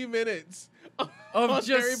 20 minutes Of on just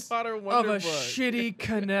Harry Potter of Wonder a Book. shitty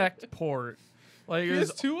Connect port. Like it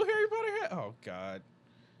was, PS2 Harry Potter had? Oh god.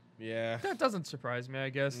 Yeah. that doesn't surprise me. I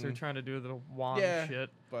guess they're trying to do the wand Yeah, shit,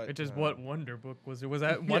 but, which is uh, what Wonder Book was. Was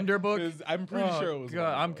that Yeah, Wonder Book? I'm pretty Oh, sure it was.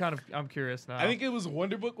 God, Wonder Book. I'm curious now. I think it was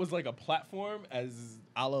Wonder Book was like a platform as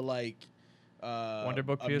a la like Wonder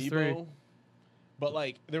Book PS3. Amiibo. But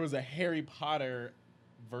like there was a Harry Potter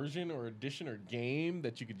version or edition or game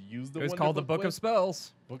that you could use the it was Wonder called the Book with. of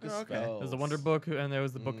Spells. Book of Oh, okay. Spells. It was the Wonder Book, and there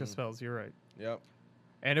was the Book of Mm. Spells. You're right. Yep.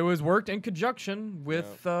 And it was worked in conjunction with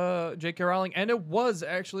J.K. Rowling, and it was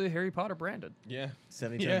actually Harry Potter branded. Yeah.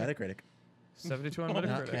 72 Yeah. on Metacritic. 72 on Oh,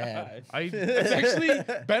 Metacritic. bad. That's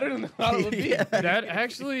actually better than how it would be. Yeah. That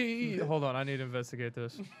actually, hold on, I need to investigate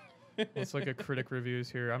this. Let's look at critic reviews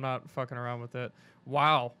here. I'm not fucking around with that.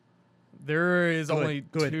 Wow, there is only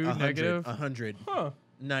Good. two 100, negative. 100. Huh.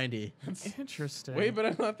 90. Interesting. Way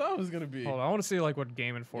better than I thought it was gonna be. Hold on, I want to see like what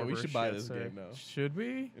Game Informer. we should buy shit this say. game now. Should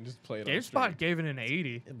we? And just play it on GameSpot stream. gave it an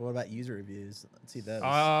 80. But what about user reviews? Let's see those.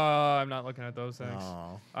 I'm not looking at those things.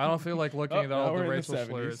 Oh. I don't feel like looking Oh, at now all we're the in the racial 70s.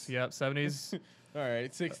 slurs. Yep, 70s. All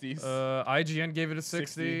right, 60s. IGN gave it a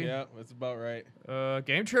 60. Yeah, that's about right.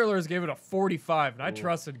 Game Trailers gave it a 45, and I Ooh.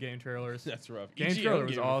 trailer Game Trailers. That's rough. Game EGM Trailer was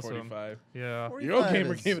gave it a awesome. 45. Yeah. 45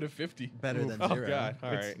 Eurogamer is gave it a 50. better than Oh 0. God! All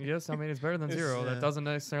It's- right. Yes, I mean it's better than It's, 0. That doesn't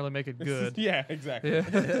necessarily make it good. Yeah, exactly.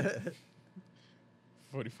 Yeah.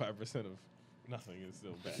 45% of nothing is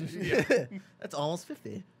still bad. That's almost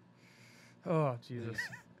 50. Oh Jesus.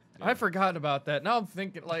 Yeah. I forgot about that. Now I'm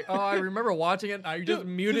thinking like, oh, I remember watching it. And I just Dude,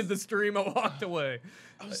 muted the stream and walked away.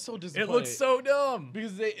 I was so disappointed. It looks so dumb.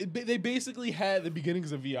 because they basically had the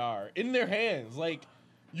beginnings of VR in their hands. Like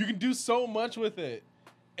you can do so much with it,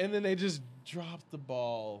 and then they just dropped the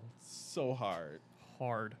ball so hard,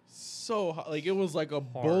 so hard. Like it was like a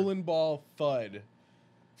bowling ball thud.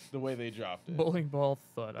 The way they dropped it. Bowling ball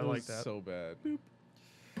thud. I It like was that. So bad.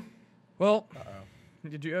 Well, Uh-oh.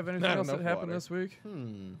 did you have anything Not else that enough happened water. this week?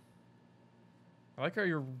 I like how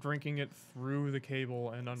you're drinking it through the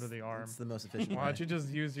cable and under the arm. It's the most efficient Why way. don't you just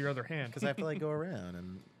use your other hand? Because I have to like go around,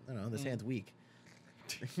 and I don't know, this hand's weak.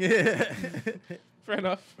 Fair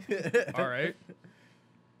enough. All right.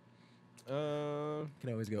 Can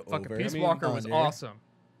always go Fucking over. Peace I mean, Walker was under. awesome.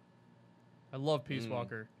 I love Peace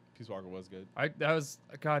Walker. Peace Walker was good. That was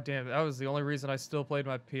goddamn. That was the only reason I still played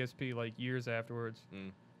my PSP like years afterwards.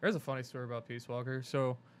 There's a funny story about Peace Walker.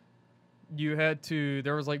 So you had to.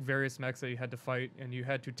 There was like various mechs that you had to fight, and you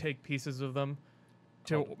had to take pieces of them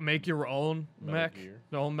to make your own Metal mech, Gear.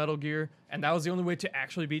 the own Metal Gear, and that was the only way to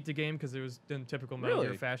actually beat the game because it was in typical Metal Gear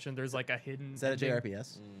Really? fashion. There's like a hidden. Is that a ending.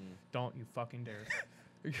 JRPS? Don't you fucking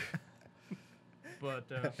dare. But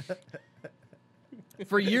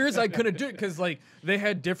for years I couldn't do it because like they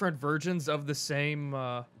had different versions of the same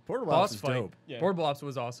Portable boss Ops is fight. dope. Yeah. Portable Ops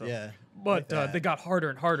was awesome. Yeah. But like that. they got harder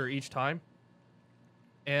and harder each time.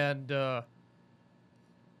 And I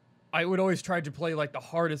would always try to play like the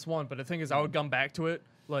hardest one, but the thing is I would come back to it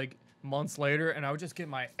like months later and I would just get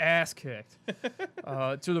my ass kicked.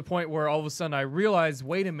 To the point where all of a sudden I realized,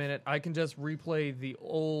 wait a minute, I can just replay the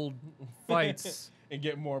old fights And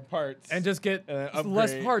get more parts. and just get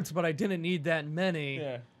less upgrade. parts, but I didn't need that many.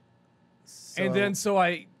 Yeah. And then so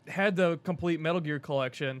I had the complete Metal Gear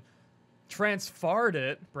collection, transferred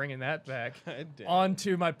it, bringing that back, God damn.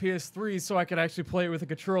 onto my PS3 so I could actually play it with a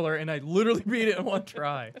controller, and I literally beat it in one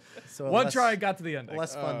try. So One less, try, I got to the ending.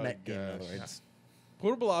 less fun Oh, mech game, in other gosh. words.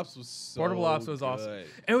 Portable Ops was so Portable Ops was good. awesome. And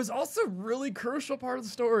it was also a really crucial part of the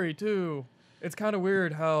story, too. It's kind of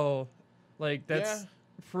weird how, like, that's Yeah.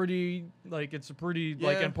 pretty, like, it's a pretty,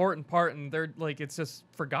 like, Yeah. important part, and they're, like, it's just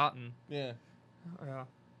forgotten. Yeah. Yeah.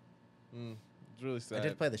 It's really sad. I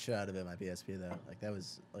did play the shit out of it on my PSP though. Like that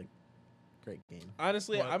was like great game.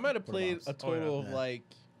 Honestly, What? I might have Portable played Ops. a total of Yeah. like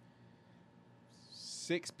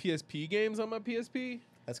 6 PSP games on my PSP.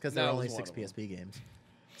 That's because That there are was only one 6 of 'em. PSP games.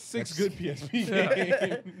 6 That's- good PSP Yeah.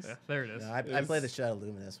 games. Yeah, there it is. No, I It's- played the shit out of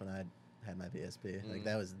Luminous when I had my PSP. Like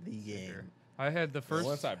that was the game. I had the first.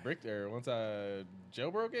 Once I bricked or once I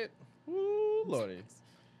jailbroke it, woo lordy.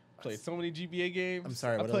 Played so many GBA games. I'm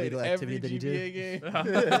sorry, I what played illegal every activity did you GBA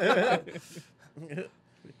game.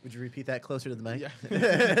 Would you repeat that closer to the mic?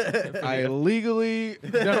 Yeah. I illegally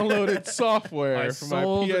downloaded software I for my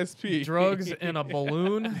sold PSP. drugs in a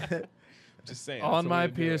balloon. Just saying. on that's the my way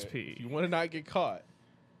to do it. PSP. If you want to not get caught.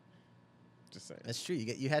 Just saying. That's true.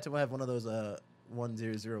 You had to have one of those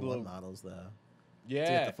 1001 Little- models though.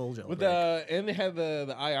 Yeah. the full With jailbreak. and they had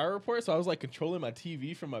the IR report, so I was like controlling my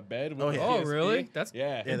TV from my bed with Oh, the yeah. Oh, PSP. really? That's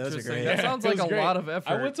Yeah. Yeah, those are interesting. great. That Yeah, sounds it like was a great. lot of effort.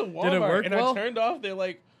 I went to Walmart Did it work and well? I turned off their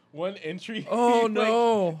like one entry. Oh, like,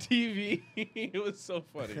 no. TV. It was so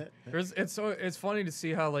funny. It's funny to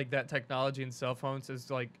see how like that technology in cell phones has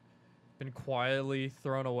like been quietly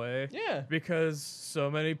thrown away. Yeah. Because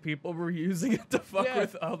so many people were using it to fuck Yeah.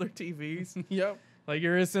 with other TVs. Yep. Like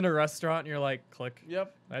you're just in a restaurant and you're like, click,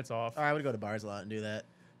 Yep. that's off. Or I would go to bars a lot and do that.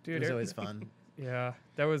 Dude, it was it- always fun. Yeah,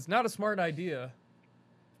 that was not a smart idea.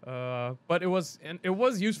 But it was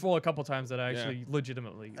useful a couple times that I actually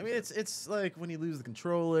legitimately used I mean, it's like when you lose the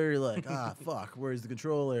controller, you're like, fuck, where's the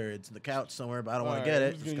controller? It's in the couch somewhere, but I don't want to get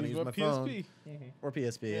it. I'm Just gonna use my phone or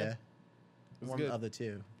PSP. Yeah. Yeah, It was one good. of the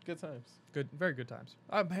two. Good times. Good, very good times.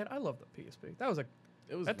 Man, I love the PSP. That was a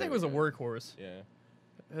It was that thing really was a good. workhorse. Yeah.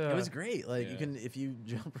 It was great. Like you Yeah. can if you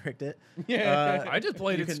jailbreaked it. Yeah. I just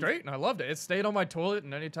played You it can- straight and I loved it. It stayed on my toilet,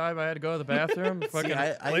 and anytime I had to go to the bathroom, fucking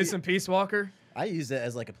I play some Peace Walker. I used it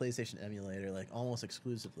as like a PlayStation emulator, like almost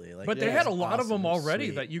exclusively. Like, But they it had a was lot of them awesome, already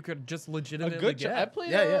sweet. that you could just A legitimately good get. I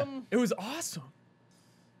played Yeah, yeah. It was awesome.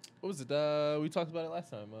 What was it? We talked about it last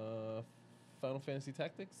time. Final Fantasy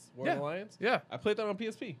Tactics, War Yeah. Alliance. Yeah, I played that on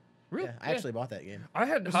PSP. really. Yeah, I actually bought that game. I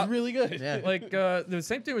had Which is really good. Yeah. like the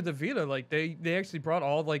same thing with the Vita. Like they actually brought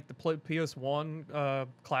all like the PS1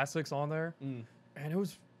 classics on there, Mm. and it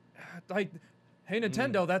was like, hey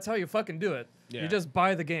Nintendo, that's how you fucking do it. Yeah. You just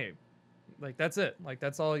buy the game. Like that's it. Like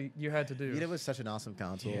that's all you had to do. Vita was such an awesome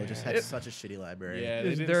console. It just Yeah. had such a shitty library. Yeah, they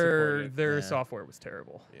didn't their support it. their Yeah. software was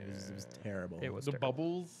terrible. Yeah. It was terrible. It was The terrible.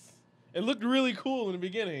 bubbles. It looked really cool in the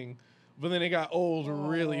beginning, but then it got old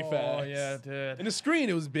really fast. Oh yeah, it did. And the screen,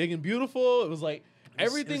 it was big and beautiful. It was like was-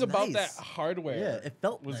 everything it was about nice. that hardware. Yeah, it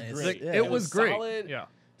felt was nice. great. Yeah. It was great. solid. Yeah.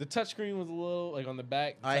 The touchscreen was a little like on the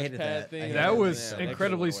back. I hated touchpad that. I Thing. hated That Yeah, was that could've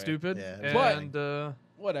incredibly went away. stupid. Yeah. But- And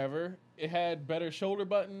Whatever. It had better shoulder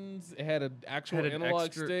buttons. It had an actual had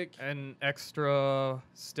analog stick. an extra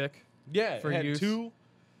stick. Yeah, for it had use. two.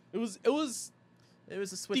 It was It was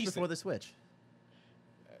a Switch Decent. before the Switch.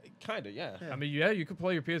 kind of yeah. Yeah. I mean, yeah, you could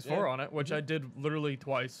play your PS4 Yeah. on it, which I did literally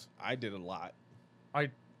twice. I did a lot.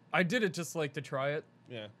 I did it just like to try it.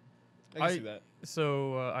 Yeah, I can see that.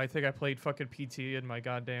 So I think I played fucking PT in my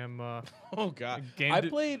goddamn Oh god, game. I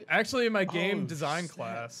played. actually in my game Oh, design snap.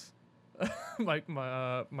 class.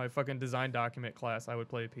 my fucking design document class, I would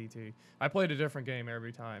play PT. I played a different game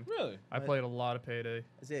every time. Really, I What? played a lot of Payday.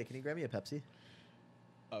 Isaiah, can you grab me a Pepsi?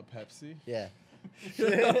 a Pepsi. Yeah.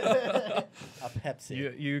 a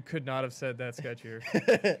Pepsi. You could not have said that sketchier.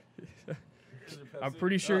 I'm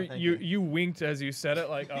pretty sure thank you, you. you winked as you said it,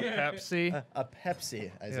 like a Pepsi. a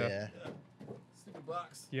Pepsi, Isaiah. Stupid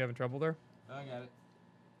box. You having trouble there? I got it.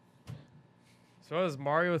 So what does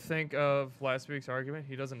Mario think of last week's argument?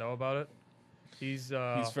 He doesn't know about it. He's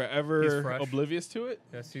He's forever fresh. oblivious to it.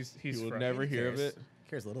 yes, he's He will fresh. never hear of cares. it.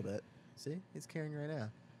 Cares a little bit. See, he's caring right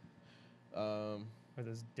now. With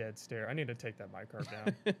his dead stare. I need to take that mic card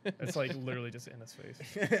down. It's like literally just in his face.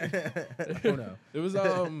 Oh no. It was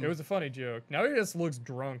It was a funny joke. Now he just looks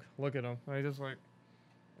drunk. Look at him. He just like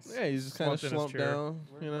yeah, he's just kind of slumped in his slumped chair. down.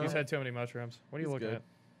 You know, he's had too many mushrooms. What are you He's looking good. at?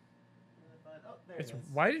 It's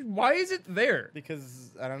why is it there?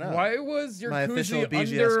 Because I don't know. Why was your My official koozie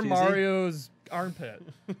BGS under koozie? Mario's armpit?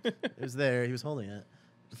 It was there. He was holding it.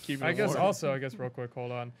 Keep it I guess warm. also, real quick,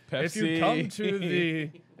 hold on. If you Pepsi. come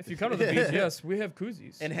to the BGS, we have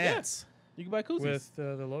koozies Enhance. You can buy koozies. with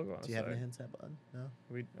the logo on Do the you have an side. enhance that button? No.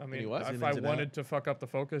 I mean, what? if Zoom I into that. wanted to fuck up the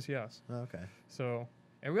focus, yes. Oh, okay. So,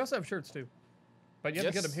 and we also have shirts too, but you have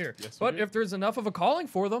to get Yes. them here. Yes, we But do. if there's enough of a calling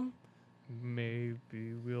for them,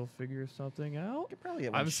 maybe we'll figure something out. Could probably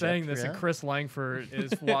get one I'm shipped saying for this, ya. and Chris Langford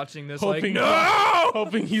is watching this hoping, like, no!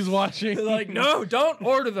 hoping he's watching. Like, no, don't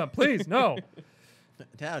order them, please, no.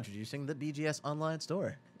 Now introducing the BGS online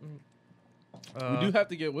store. we do have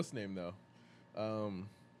to get what's name though.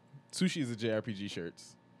 Sushi is a JRPG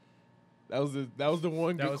shirts. That was the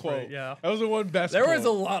one That good was quote. pretty- yeah. That was the one best. There quote. was a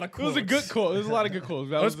lot of It quotes. was a good quote. There was a lot of good quotes.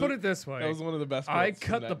 That Let's was put the- it this way. That was one of the best. I quotes from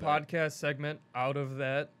cut the that night. podcast segment out of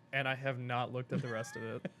that, and I have not looked at the rest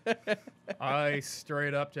of it. I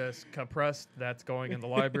straight up just compressed. That's going in the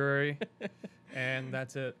library, and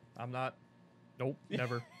that's it. I'm not. Nope,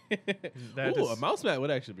 never. That Ooh, is- a mouse mat would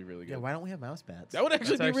actually be really good. Yeah, why don't we have mouse pads? That would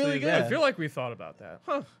actually that's be really actually- good. I feel like we thought about that.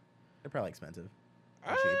 Huh? They're probably expensive.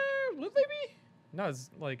 Would they be? No, it's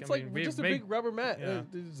like It's I mean, like we just a make, big rubber mat. Yeah.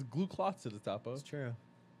 There's glue cloth to the top of. It's true.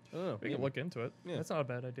 I don't know. we can maybe. look into it. Yeah. That's not a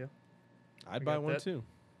bad idea. I'd we buy got one that. too.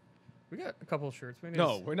 We got a couple of shirts. We need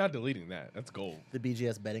No, to- we're not deleting that. That's gold. The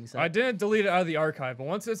BGS betting site. I didn't delete it out of the archive, but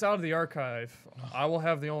once it's out of the archive, I will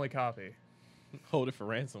have the only copy. Hold it for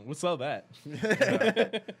ransom. We'll sell that.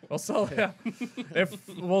 We'll sell it. If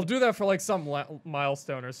we'll do that for like some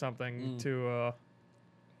milestone or something to,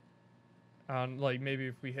 on like maybe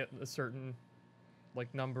if we hit a certain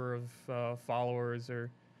like number of followers or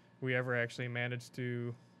we ever actually manage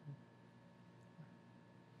to.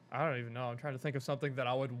 I don't even know. I'm trying to think of something that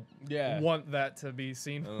I would Yeah. want that to be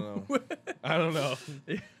seen. I don't know. I don't know.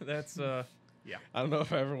 That's I don't know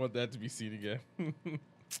if I ever want that to be seen again.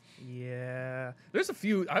 yeah. There's a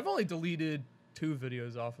few. I've only deleted 2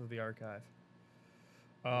 videos off of the archive.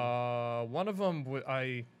 One of them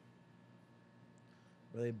I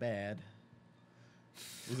Really bad.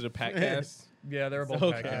 Was it a pack cast? yeah, they're both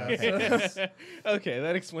Okay. podcasts. Okay,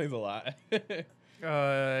 that explains a lot.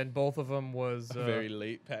 And both of them was A very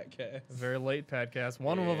late pack cast. very late podcast.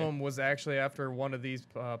 One of Yeah. them was actually after one of these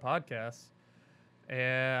podcasts,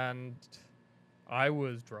 and I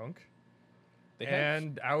was drunk, They have-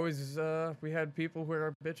 and I was we had people who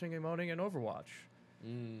were bitching and moaning in Overwatch,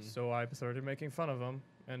 so I started making fun of them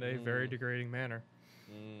in a very degrading manner,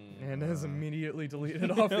 and has immediately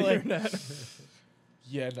deleted off the Like- internet.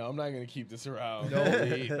 Yeah, no, I'm not gonna keep this around.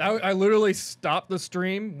 No, I literally stopped the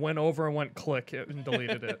stream, went over and went click it and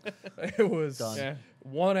deleted it. It was Done.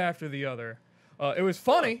 one after the other. It was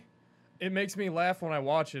funny. It makes me laugh when I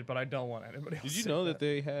watch it, but I don't want anybody else. Did you to know that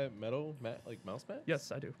they had metal like mouse mats?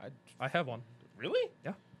 Yes, I do. I have one. Really?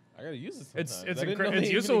 Yeah. I gotta use it. It's Sometimes. it's I didn't know it's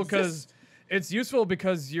they useful even because exist. it's useful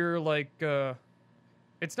because you're like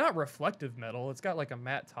it's not reflective metal. It's got like a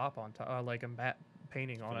matte top on top, like a matte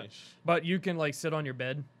painting on it. Finish. But you can like sit on your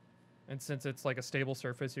bed, and since it's like a stable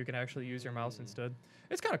surface, you can actually use your mouse instead.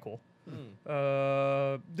 It's kind of cool.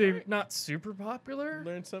 They're not super popular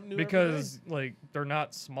Learn something new because like they're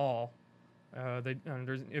not small.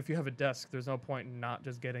 If you have a desk, there's no point in not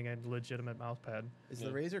just getting a legitimate mouse pad. Is the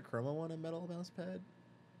Razer Chroma one a metal mouse pad?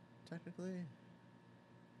 Technically,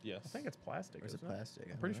 Yes. I think it's plastic. or is it isn't plastic?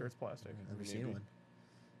 I'm pretty sure it's plastic. I've never Maybe. seen one.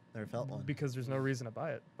 Never felt one. Because there's no reason to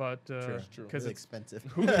buy it. But True. True. because Really it's expensive.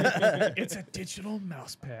 it's a digital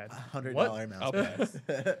mouse pad. $100 What? mouse I'll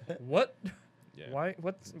pad. What? Yeah. Why?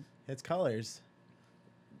 What's? It's colors.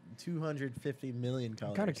 250 million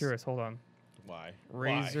colors. I'm kind of curious. Hold on. Why?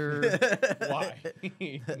 Razer.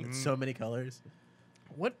 Why? So many colors.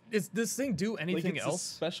 What is this thing? Do Like anything it's a else?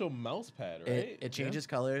 special mouse pad, right? It changes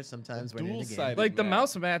colors sometimes when you're in the game. dual-sided. Like the mat.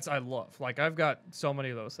 mouse mats, I love. Like I've got so many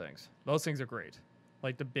of those things. Those things are great.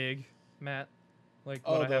 Like the big mat, like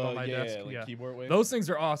what I have on my desk. like Yeah, keyboard wave. those things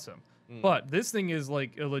are awesome. Mm. But this thing is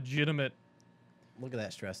like a legitimate Look at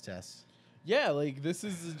that stress test. Yeah, like this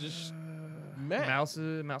is just mat. mouse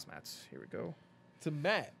mats. Here we go. It's a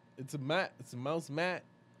mat. It's a mat. It's a mouse mat.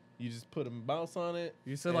 You just put a mouse on it.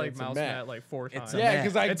 You said and like it's a mouse mat. mat like 4 times. a Yeah, mat.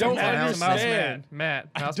 because I It's a don't mat, it's a mouse understand. mat.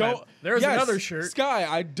 I Mouse don't. mat. There's Yes, another shirt. Sky,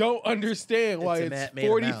 I don't understand why It's a it's mat made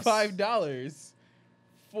of mouse. $45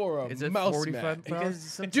 for a Is it mouse 45 mat.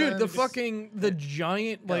 Because Dude, the sometimes- the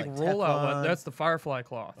giant Got, like like, rollout one. Teflon. That's the Firefly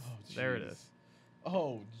cloth. Oh, there it jeez. is.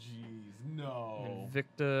 Oh, jeez, no.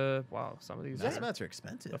 Invicta. Wow, some of these. Mouse are- mats are The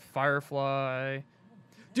expensive. Firefly.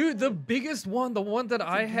 Dude, the biggest one, the one that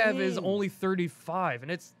I have is game. only 35, and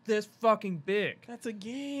it's this fucking big. That's a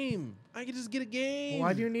game. I can just get a game.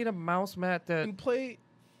 Why do you need a mouse mat that? and play?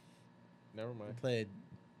 Never I mind. played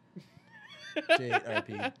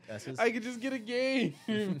JRPSs. I could just get a game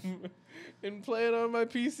and play it on my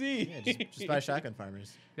PC. Yeah, just buy Shotgun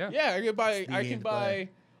Farmers. Yeah. Yeah, I could buy. It's the I game can to play. buy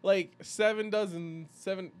like 7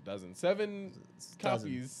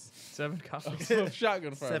 copies 7 copies. of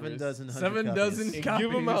Shotgun Farmers. 7 dozen. 7 100 dozen copies. And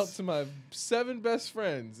give them out copies. to my 7 best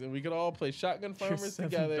friends, and we could all play Shotgun Your Farmers 7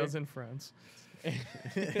 together. dozen friends.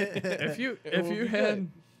 If If you had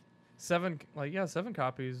 7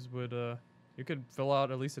 copies would you could fill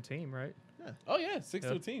out at least a team, right? oh yeah, 6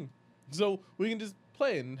 to Yeah. a team. So we can just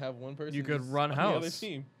play and have one person. You could just run on the other house.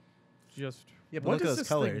 team. Just Yeah, but what look at does those this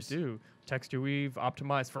colors. thing do? Texture weave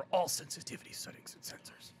optimized for all sensitivity settings and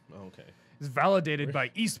sensors. Oh, okay. It's validated by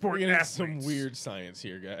We're esport gonna have athletes. some weird science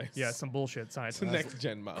here, guys. Yeah, some bullshit science. It's a next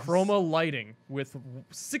gen mouse. Chroma lighting with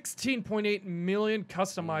 16.8 million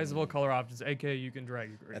customizable color options, aka you can drag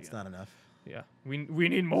your gradient. That's not enough. Yeah, we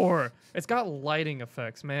need more. It's got lighting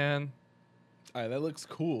effects, man. All right, that looks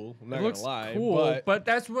cool. I'm not It looks gonna lie, cool, but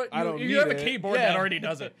that's what I don't you have a need it. keyboard Yeah. that already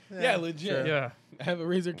does it. yeah, legit. Yeah, I have a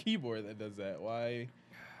Razer keyboard that does that. Why?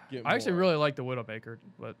 Get I actually more? really like the Widowmaker,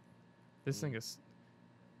 but this thing is,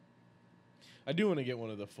 I do want to get one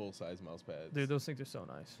of the full size mouse pads. dude, those things are so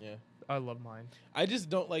nice. Yeah. I love mine. I just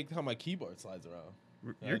don't like how my keyboard slides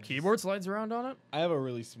around. Your just- keyboard slides around on it? I have a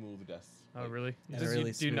really smooth desk. Oh, Like, really? Yeah, Does really do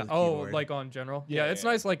you smooth know, keyboard. like on general? Yeah, Yeah, it's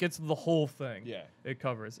yeah. nice. Like it's the whole thing. Yeah. It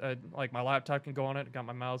covers. Like my laptop can go on it. Got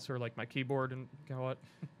my mouse or like my keyboard, and you know what?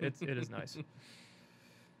 It is nice.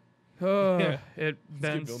 Yeah. It Let's get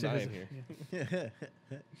bends. Bill It Nye is, in here.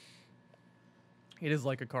 yeah. It is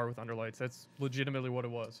like a car with underlights. That's legitimately what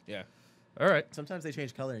it was. Yeah. All right. Sometimes they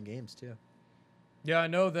change color in games too. Yeah, I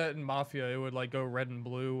know that in Mafia it would like go red and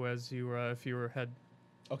blue as you if you had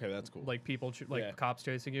Okay, that's cool. like people Yeah. cops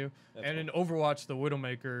chasing you. That's and in Overwatch, the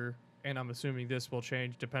Widowmaker, and I'm assuming this will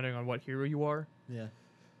change depending on what hero you are. Yeah.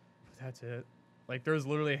 But that's it. Like there's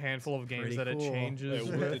literally a handful of games Pretty that cool. it changes.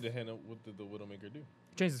 Wait, with. what did the Widowmaker do?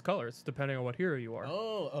 Changes colors depending on what hero you are.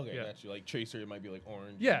 Oh, okay, Yeah. got you. Like Tracer, it might be like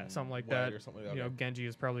orange. Yeah, and something like white that. or something like that. You know, Okay. Genji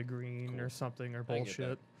is probably green Cool. or something or I get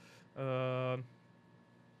bullshit.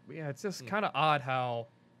 But yeah, it's just Hmm. kind of odd how.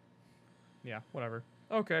 Yeah, whatever.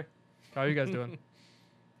 Okay, how are you guys doing?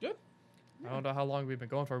 Good. I don't know how long we've been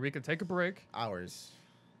going for. We could take a break Hours.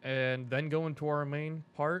 and then go into our main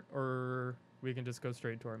part, or we can just go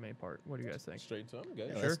straight to our main part. What do you guys think? Straight to them, guys.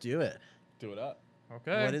 Yeah, Sure. Let's do it. Do it up.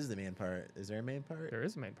 Okay. What is the main part? Is there a main part? There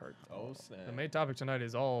is a main part. Oh snap. The main topic tonight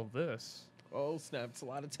is all of this. Oh snap. It's a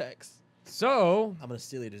lot of text. So I'm gonna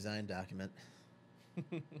steal your design document.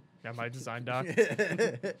 Yeah, my design doc.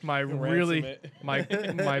 My Ransom really, it.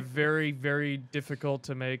 my very, very difficult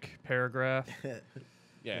to make paragraph.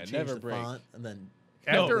 Yeah, Change never the break. font and then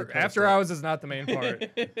After hours is not the main part.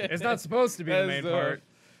 It's not supposed to be the That main is part.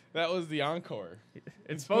 That was the encore.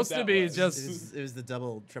 It's supposed to be was. just. it was the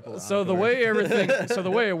double, triple. So the encore. way everything, so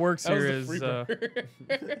the way it works That was here the is, free burger.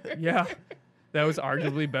 yeah, that was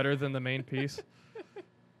arguably better than the main piece.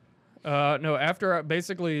 No, after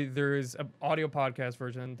basically there is an audio podcast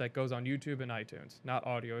version that goes on YouTube and iTunes. Not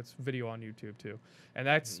audio, it's video on YouTube too, and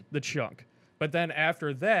that's the chunk. But then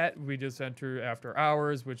after that, we just enter after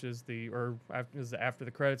hours, which is after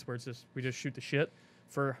the credits, where we just shoot the shit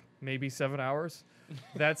for maybe 7 hours.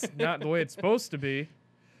 That's not the way it's supposed to be,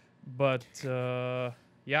 but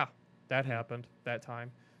yeah, that happened that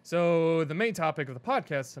time. So the main topic of the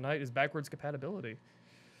podcast tonight is backwards compatibility.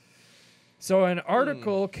 So an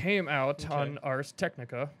article came out on Ars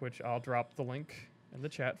Technica, which I'll drop the link in the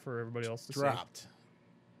chat for everybody else to see. Dropped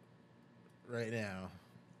right now.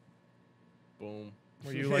 Boom.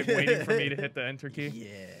 Were you like waiting for me to hit the enter key?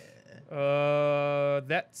 Yeah.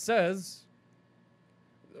 That says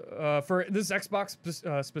for this Xbox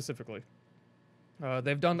specifically,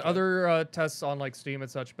 they've done other tests on like Steam and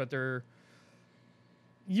such, but they're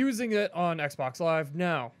using it on Xbox Live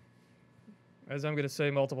now. As I'm going to say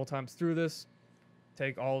multiple times through this,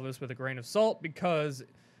 take all of this with a grain of salt because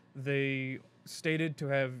they stated to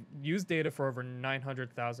have used data for over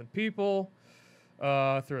 900,000 people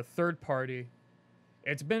through a third party.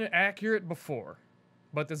 It's been accurate before,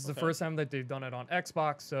 but this is the first time that they've done it on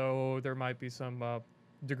Xbox, so there might be some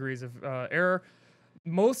degrees of error.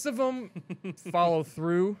 Most of them follow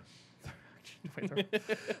through.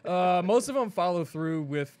 Most of them follow through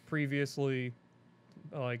with previously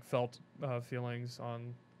like felt feelings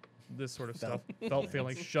on this sort of stuff. Felt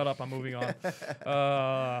feelings. Shut up, I'm moving on.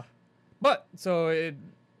 But so it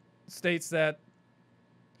states that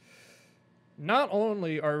not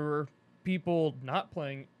only are people not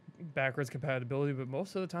playing backwards compatibility, but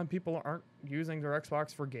most of the time people aren't using their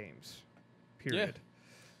Xbox for games. Period.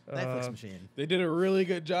 Netflix machine. They did a really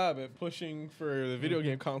good job at pushing for the video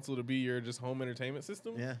game console to be your just home entertainment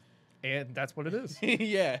system. Yeah. And that's what it is.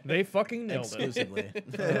 Yeah. They fucking nailed Exclusively.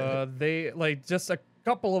 it. They like just a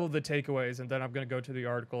couple of the takeaways, and then I'm going to go to the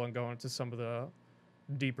article and go into some of the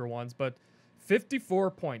deeper ones. But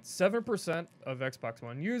 54.7% of Xbox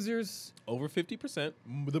One users Over 50%,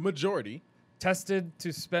 the majority. tested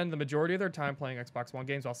to spend the majority of their time playing Xbox One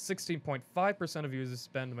games, while 16.5% of users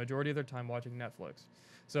spend the majority of their time watching Netflix.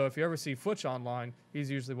 So if you ever see Futch online, he's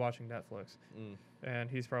usually watching Netflix. And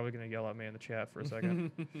he's probably going to yell at me in the chat for a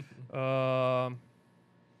second.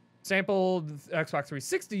 Sampled Xbox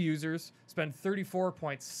 360 users spend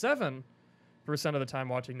 34.7% of the time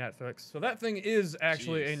watching Netflix. So that thing is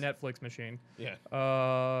actually a Netflix machine. Yeah.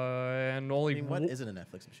 And only I mean, what isn't a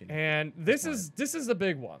Netflix machine? and this is the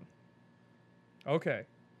big one. Okay.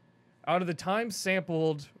 Out of the time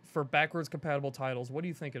sampled for backwards compatible titles, what do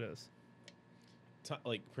you think it is?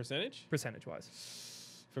 Like percentage?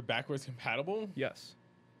 Percentage-wise. For backwards compatible? Yes.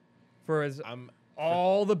 For I'm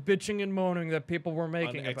all the bitching and moaning that people were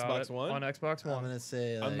making On about Xbox it One? on Xbox I'm One. gonna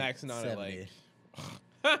say I'm like maxing out 70, at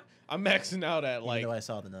like I'm maxing out at even like though I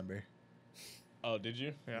saw the number. oh, did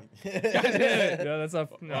you? Yeah. God damn Yeah, it. that's a.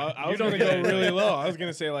 No, I you was don't gonna get go it. really low. I was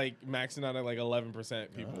gonna say like maxing out at like 11%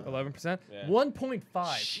 people. 11%. Yeah.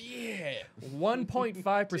 1.5. Shit.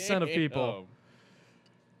 1.5% of people.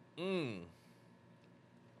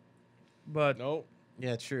 But Nope.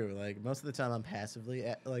 Yeah, true. Like most of the time, I'm passively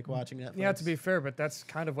like watching Netflix. yeah, to be fair, but that's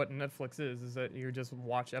kind of what Netflix is that you just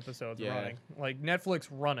watch episodes Yeah. running. Like Netflix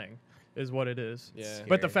running is what it is. Yeah.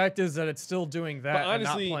 But the Scary. fact is that it's still doing that But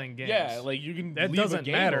honestly, and not playing games. yeah, like you can. That leave a doesn't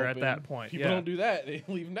game matter at open. that point, People yeah. don't do that. They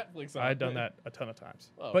leave Netflix on. I've done that a ton of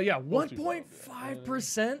times. Oh, But yeah, most people don't do that.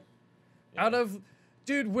 1.5% out of...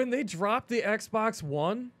 Dude, when they dropped the Xbox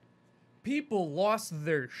One, people lost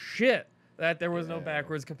their shit that there was no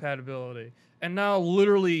backwards compatibility. And now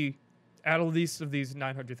literally out of these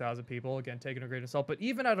 900,000 people, again, taking a grain of salt, but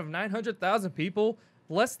even out of 900,000 people,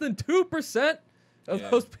 less than 2% of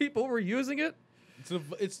those people were using it.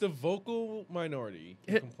 It's the vocal minority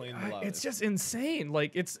who complain the loudest. It's just insane.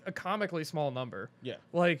 Like, it's a comically small number. Yeah.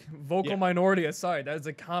 Like, vocal Yeah. minority aside, that is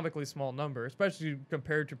a comically small number, especially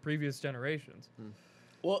compared to previous generations.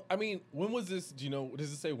 Well, I mean, when was this? Do you know?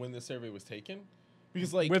 Does it say when this survey was taken?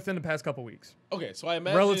 Because like Within the past couple weeks. okay, so I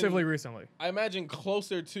imagine Relatively recently. I imagine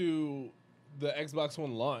closer to the Xbox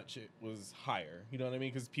One launch, it was higher. You know what I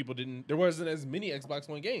mean? Because there wasn't as many Xbox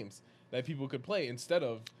One games that people could play instead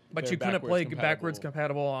of. But their you couldn't play backwards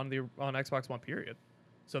compatible. compatible on Xbox One, period.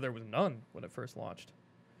 So there was none when it first launched.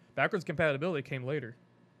 Backwards compatibility came later.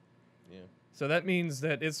 Yeah. So that means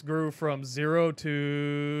that it's grew from 0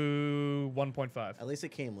 to 1.5. At least it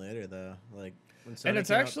came later though. Like when And Sony it's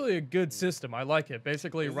came out- actually a good system. I like it.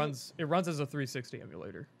 Basically, Is it runs as a 360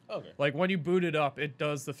 emulator. Okay. Like when you boot it up, it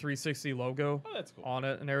does the 360 logo Oh, that's cool. on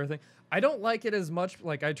it and everything. I don't like it as much.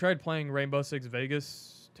 Like I tried playing Rainbow Six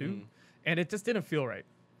Vegas 2, and it just didn't feel right.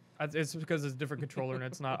 It's because it's a different controller and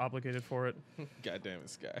it's not obligated for it. God damn it,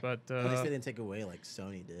 Sky. But At least they didn't take away like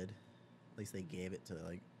Sony did. At least they gave it to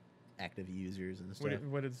like active users and stuff.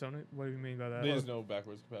 what did Sony? What do you mean by that? There's no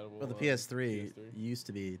backwards compatible. Well, the PS3 used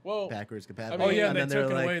to be Well, backwards compatible. Oh yeah, and they then took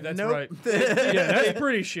were it like, away. That's nope. right. Yeah, that's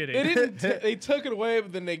pretty shitty. They didn't. They took it away,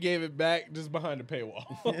 but then they gave it back just behind a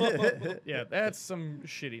paywall. Yeah, that's some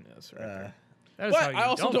shittiness right there. That is But how you I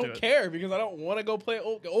also don't don't do it. care because I don't want to go play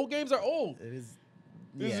old games. Are old. It is.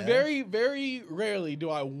 This is Yeah. very, very rarely do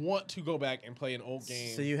I want to go back and play an old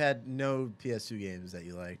game. So you had no PS2 games that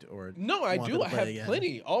you liked, or No, I wanted do. to I play have again?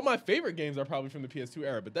 plenty. All my favorite games are probably from the PS2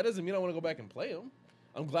 era, but that doesn't mean I want to go back and play them.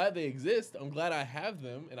 I'm glad they exist. I'm glad I have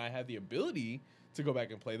them, and I have the ability to go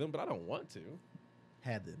back and play them, but I don't want to.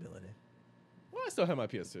 Had the ability. Well, I still have my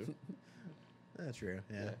PS2. That's true.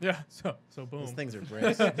 Yeah. Yeah, so boom. Those things are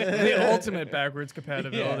bricks. The ultimate backwards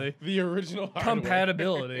compatibility. Yeah, the original hardware.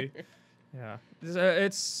 Compatibility. Yeah.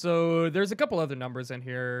 It's so there's a couple other numbers in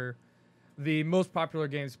here. The most popular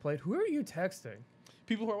games played. Who are you texting?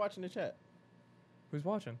 People who are watching the chat. Who's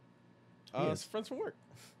watching? It's friends from work.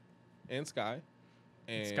 And Sky.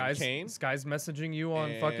 And Sky's Kane. Sky's messaging you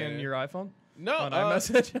on fucking And- your iPhone? No, on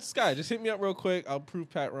iMessage? Sky, just hit me up real quick. I'll prove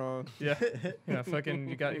Pat wrong. Yeah. Yeah, fucking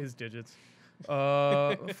you got his digits.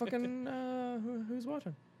 Who's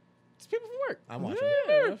watching? It's people from work. I'm watching.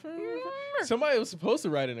 Yeah. Somebody was supposed to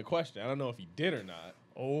write in a question. I don't know if he did or not.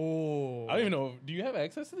 Oh. I don't even know. Do you have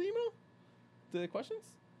access to the email? The questions?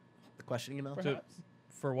 The question email. Perhaps?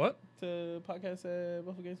 For what? To podcast at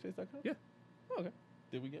buffalogamespace.com? Yeah. Oh, okay.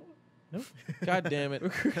 Did we get one? No. God damn it.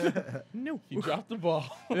 No. You dropped the ball.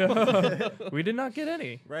 Yeah. We did not get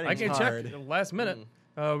any. I Writing's can hard. check last minute.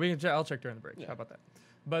 We can check. I'll check during the break. Yeah. How about that?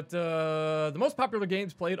 But the most popular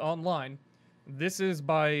games played online. This is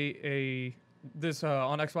by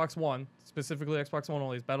on Xbox One, specifically Xbox One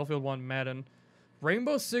only. Is Battlefield 1, Madden,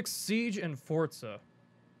 Rainbow Six Siege, and Forza.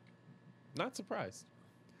 Not surprised.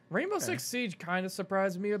 Rainbow Six Siege kind of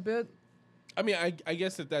surprised me a bit. I mean, I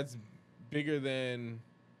guess that's bigger than...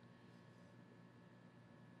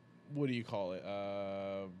 What do you call it?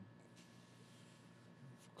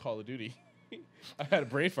 Call of Duty. I had a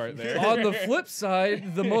brain fart there. On the flip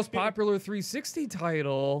side, the most popular 360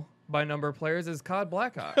 title by number of players is COD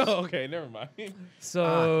Black Ops. Oh, okay, never mind.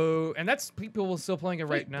 So, and that's people still playing it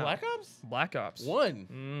right Wait, now. Black Ops? Black Ops. 1.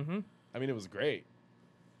 Mm-hmm. I mean, it was great.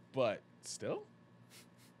 But still?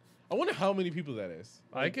 I wonder how many people that is.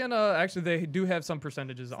 I can actually they do have some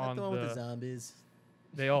percentages Is that on the one with the zombies.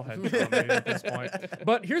 They all have zombies at this point.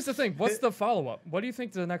 But here's the thing: what's the follow up? What do you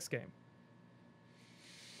think the next game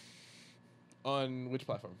On which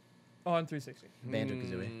platform? on 360?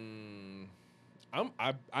 Banjo-Kazooie.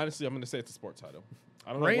 Honestly, I'm going to say it's a sports title.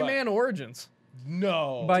 I don't know Rayman Origins why.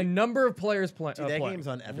 No. by number of players playing. Dude, that game's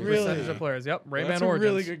on every Really? Percentage of players. Yep, Well, Rayman that's Origins. a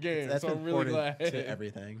really good game. That's so I'm been really ported glad. to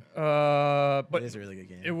everything. But It is a really good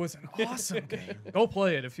game. it was an awesome game. Go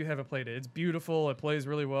play it if you haven't played it. It's beautiful. It plays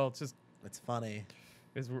really well. It's just It's funny.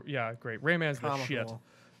 yeah, great. Rayman's the shit.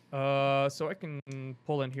 Comical. So I can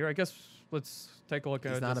pull in here. I guess let's take a look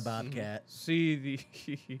at He's not a this. bobcat. See the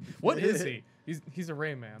what is he? He's a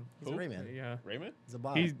Rayman. He's a Who? Rayman. Yeah. Raymond? He's a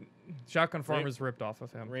bob. He's Shotgun Farmers ripped off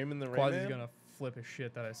of him. Raymond the Quasi's Rayman? gonna flip his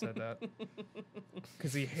shit that I said that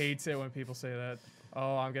because he hates it when people say that.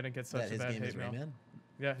 Oh, I'm gonna get such That a his bad game hate is mail. Rayman.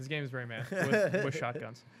 Yeah, his game is Rayman with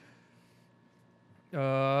shotguns.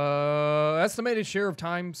 Estimated share of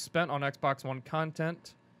time spent on Xbox One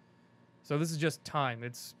content. So this is just time.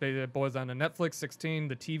 It boils down to Netflix 16,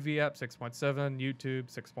 the TV app 6.7, YouTube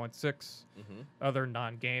 6.6, other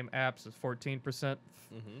non-game apps is 14%.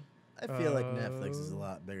 I feel like Netflix is a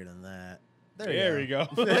lot bigger than that. There we go.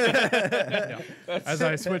 Yeah. As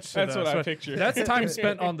I switch to That's the what I switch- pictured. That's time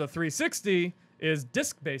spent on the 360 is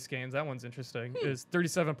disc-based games. That one's interesting. Is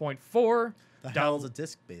 37.4. The hell's a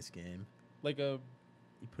disc-based game? Like a...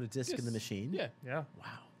 You put a disc in the machine? Yeah. Yeah. Wow.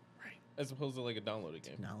 As opposed to like a downloaded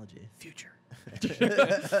game. Technology. Future.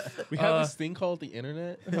 We have this thing called the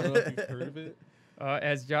internet. I don't know if you've heard of it.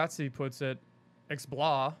 As Yahtzee puts it,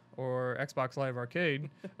 XBLA or Xbox Live Arcade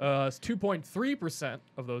is 2.3%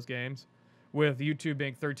 of those games, with YouTube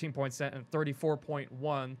being 13% and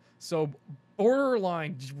 34.1. So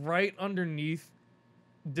borderline right underneath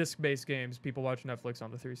disc-based games, people watch Netflix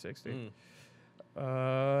on the 360.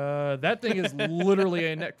 That thing is literally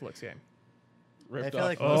a Netflix game. Ripped feel off.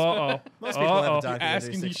 like most most people have a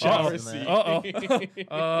asking documentary you 6 shower hours in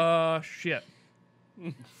that. Uh-oh. Shit.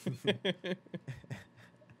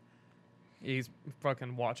 He's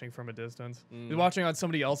fucking watching from a distance. He's watching on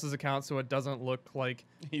somebody else's account, so it doesn't look like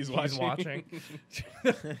He's watching.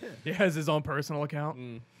 He has his own personal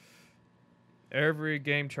account. Every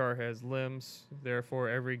game chart has limbs, therefore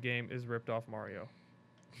every game is ripped off Mario.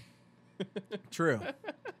 True.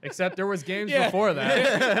 Except there was games Yeah. before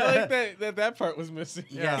that. I like that part was missing.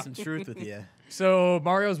 You got some truth with you. So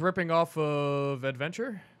Mario's ripping off of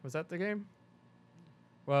Adventure. Was that the game?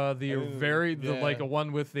 The like a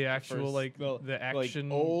one with the actual First, the action.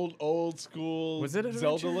 Like old school. Was it an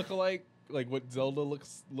Zelda adventure? lookalike? Like what Zelda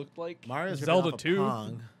looked like? Mario's Zelda ripping off 2? of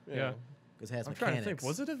Pong Yeah. because it has I'm mechanics. trying to think.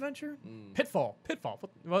 Was it Adventure? Pitfall.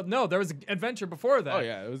 Well, no, there was Adventure before that. Oh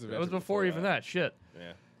yeah, it was. It was before even that. Shit.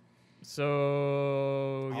 Yeah.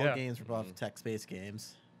 So All yeah. games rip off text-based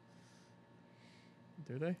games,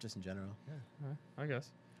 Do they? just in general. I guess.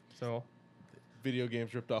 So Video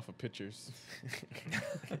games ripped off of pictures.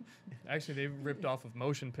 actually, they ripped off of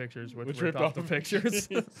motion pictures, which Which ripped ripped off the off of pictures.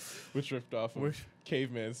 Which ripped off of Which-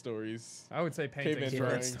 caveman stories. I would say paintings. Caveman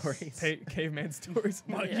first. drawings. stories. Caveman stories.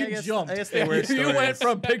 Yeah, you I guess- jumped. I guess they were You went stories.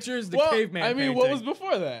 from pictures to Well, caveman. I mean, what was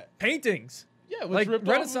before that? paintings? Yeah, which Like ripped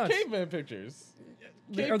Renaissance. off of caveman pictures.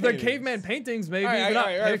 Or the caveman paintings, maybe, All right, but not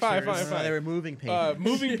all right, fine, pictures. fine. They were moving paintings.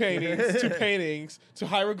 Moving paintings to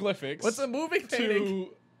hieroglyphics. What's a moving painting?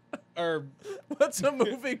 Or What's a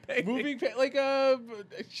moving painting? moving like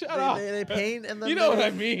shut they, up. they paint and then You know they, what I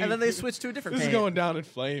mean. And then they switch to a different This is paint. going down in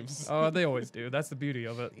flames. Oh, they always do. That's the beauty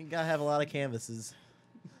of it. You gotta have a lot of canvases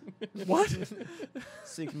What?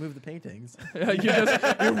 so you can move the paintings. you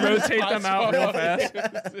rotate them out real fast.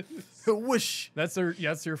 Whoosh.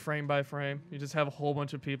 That's your frame by frame. You just have a whole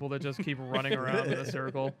bunch of people that just keep running around in a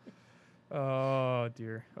circle. Oh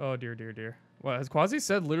dear. Oh dear, dear, dear. What, has Quasi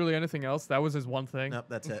said literally anything else? That was his one thing. Nope,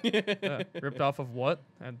 that's it. Ripped off of what?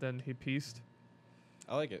 And then he pieced.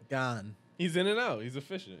 I like it. Gone. He's in and out. He's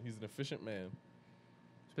efficient. He's an efficient man.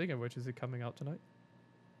 Speaking of which, is he coming out tonight?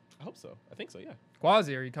 I hope so. I think so. Yeah.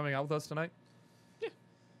 Quasi, are you coming out with us tonight? Yeah.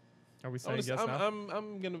 Are we saying yes now?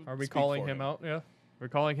 I'm gonna. Are we speak calling for him out? Yeah. We're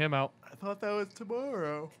calling him out. I thought that was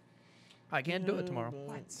tomorrow. I can't do it tomorrow.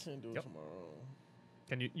 Can't do it Yep. tomorrow.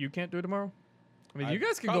 Can you can't do it tomorrow? I mean, I you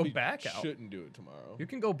guys can go probably back out. Shouldn't do it tomorrow. You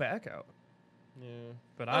can go back out. Yeah.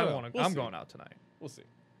 But I I don't know. want to. We'll I'm see. going out tonight. We'll see.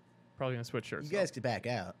 Probably gonna switch shirts. You guys could back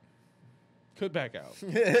out. Could back out.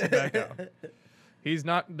 back out. He's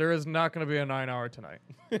not. There is not going to be a 9-hour tonight.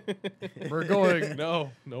 We're going.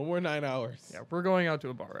 No more 9 hours. Yeah, we're going out to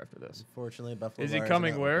a bar after this. Unfortunately, Buffalo. Is he bars are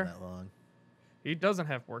coming not open where? That long. He doesn't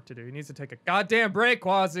have work to do. He needs to take a goddamn break,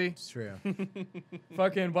 Quasi. It's true.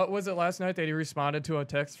 Fucking. What was it last night that he responded to a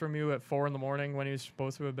text from you at 4 a.m. when he was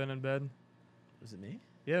supposed to have been in bed? Was it me?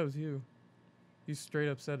 Yeah, it was you. You straight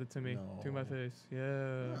up said it to me, to my No. face. Yeah.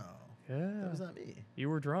 No, Yeah. that was not me. You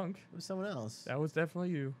were drunk. It was someone else. That was definitely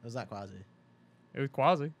you. It was not Quasi. It was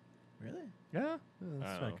Quasi. Really? Yeah.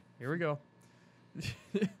 I don't know. Here we go.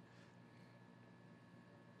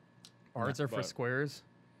 Bards are for but- squares.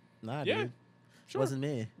 Nah, Yeah, dude. Sure. Wasn't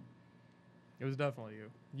me. It was definitely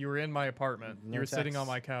you. You were in my apartment. No you were sitting on text.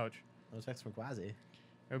 my couch. No text from Quasi.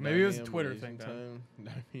 Or maybe it was a 9 a.m. Twitter Eastern thing then. time.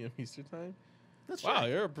 9 p.m. Eastern time. That's Wow, right.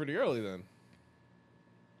 you're up pretty early then.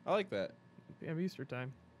 I like that. PM Easter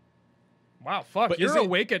time. Wow, fuck. But You're is it-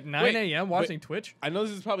 awake at 9 wait, a.m. but- watching Twitch? I know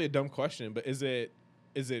this is probably a dumb question, but is it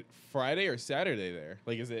Friday or Saturday there?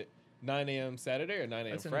 Like, is it 9 a.m. Saturday or 9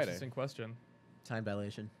 a.m. That's an Friday? interesting question. Time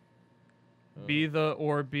dilation. Be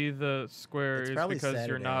the square It's is probably because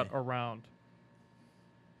you're not Saturday. around.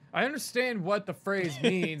 I understand what the phrase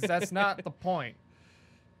means. That's not the point.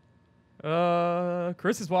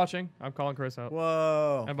 Chris is watching. I'm calling Chris out.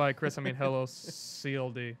 Whoa. And by Chris, I mean hello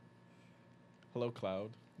CLD. Hello,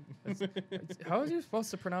 Cloud. How are you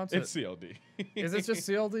supposed to pronounce It's it? CLD. Is it just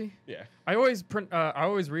CLD? Yeah. I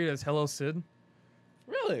always read it as hello Sid.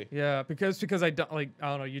 Really? Yeah, because I don't like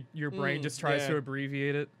I don't know. Your brain just tries to yeah.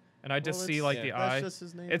 abbreviate it, and I just Well, see it's- like yeah. the That's I. just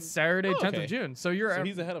his name. It's Saturday, Oh, 10th okay. of June. So you're So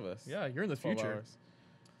he's ahead of us. yeah, you're in the 12 future. hours.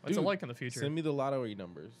 What's it Dude, like in the future? Send me the lottery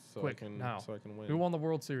numbers so Quick, I can now. so I can win. Who won the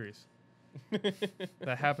World Series?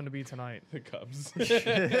 That happened to be tonight. The Cubs.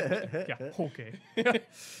 Yeah. Okay.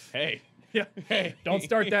 Hey. Yeah. Hey. Don't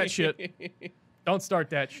start that shit. Don't start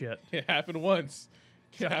that shit. It happened once.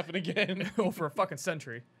 It Yeah. happen again. Oh, for a fucking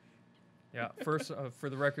century. Yeah. First, for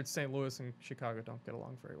the record, St. Louis and Chicago don't get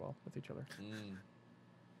along very well with each other.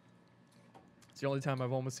 It's the only time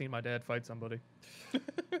I've almost seen my dad fight somebody.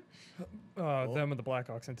 Them and the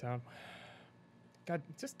Blackhawks in town. God,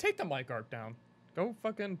 just take the mic arc down. Go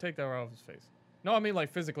fucking take that out of his face. No, I mean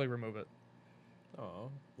like physically remove it. Oh.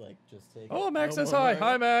 Like, just take. Oh, Max says my hi. God.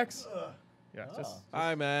 Hi, Max. Yeah, Oh. just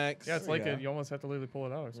Hi, Max. yeah. It's There we like go. it. You almost have to literally pull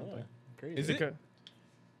it out or something. Yeah, crazy. Is it? Because-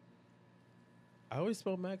 I always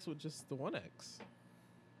spell Max with just the one X.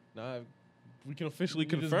 Now we can officially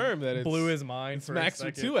You just confirm that it's blew his mind it's for Max a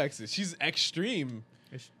with second. 2 X's. She's extreme.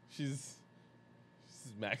 Is- She's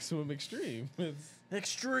maximum extreme. It's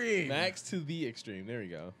Extreme. Max to the extreme. There we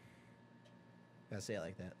go. Gotta say it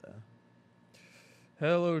like that though.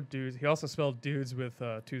 Hello, dudes. He also spelled dudes with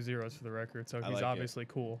 2 zeros for the record, so I he's like it. obviously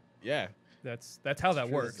cool. Yeah. That's how that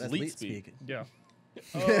True, works. That's Leet leet speak. speak. Yeah,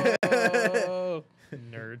 Oh.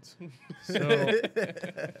 nerds.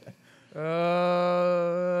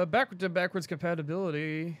 Backwards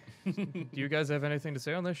compatibility. Do you guys have anything to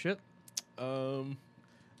say on this shit? I already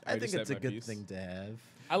think said it's a my good piece. thing to have.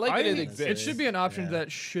 I like that it think exists. It should be an option Yeah.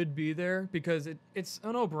 that should be there because it's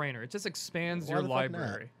a no-brainer. It just expands Why your the fuck not?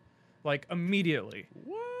 library, like immediately.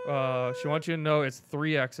 What? She wants you to know it's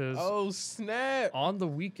 3 X's Oh snap! on the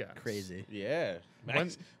weekends. Crazy. Yeah, When-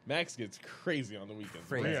 Max gets crazy on the weekends.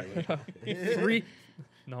 Crazy. 3.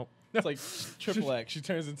 No. It's like triple X. She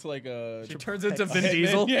turns into like a She turns into a Vin hitman.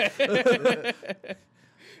 Diesel. Yeah.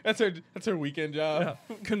 That's her weekend job.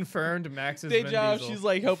 Yeah. Confirmed Max's Day Vin job, Diesel. she's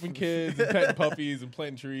like helping kids and petting puppies and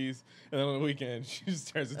planting trees, and then on the weekend she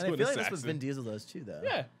just turns into And I an feel like assassin. that's what Vin Diesel does too, though.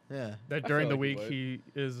 Yeah. Yeah. that I during feel the like he week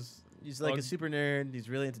would. he is. He's like a Ugh. super nerd. He's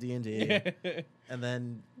really into D&D. Yeah. And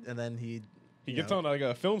then he He you gets know, on like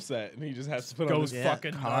a film set and he just has to put Goes on yeah,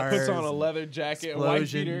 fucking nuts. cars puts on a and leather jacket, a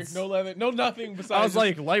white beater, explosions. no leather, no nothing besides I was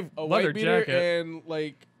just like a leather white beater jacket. and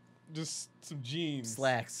like just some jeans.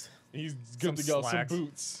 slacks. He's Some good to go. slacks. Some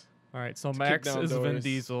boots. All right, so kick Max down is Vin doors.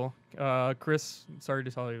 Diesel. Chris, sorry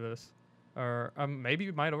to tell you this, or maybe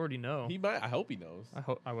you might already know. He might. I hope he knows.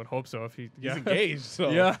 I would hope so if he. He's Yeah. engaged. So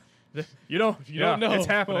Yeah. You don't. If you don't know, it's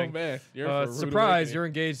happening. Oh man, you're for a rude Surprise! awakening. You're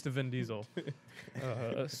engaged to Vin Diesel.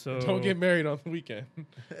 So Don't get married on the weekend.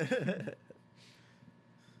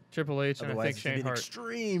 Triple H and I Otherwise, think it's gonna Shane be an Hart.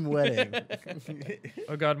 extreme wedding.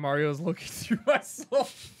 Oh God, Mario's looking through my soul.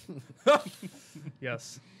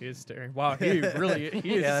 Yes, he is staring. Wow, he really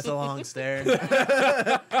he is. Yeah, that's a long stare.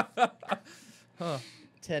 Huh.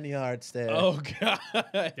 10-yard stare. Oh god.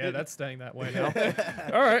 Yeah, that's staying that way now.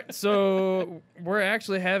 All right, so we're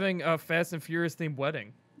actually having a Fast and Furious themed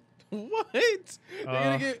wedding. What? They're Uh,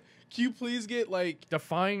 gonna get. Can you please get like?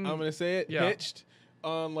 Define. I'm gonna say it. Yeah. Hitched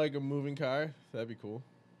on like a moving car. That'd be cool.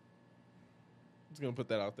 Just gonna put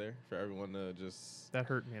that out there for everyone to just That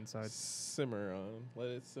hurt me inside. simmer on. Let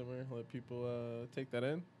it simmer. Let people take that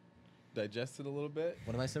in, digest it a little bit.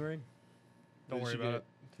 What am I simmering? Don't Then worry she about get-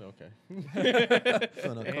 Okay.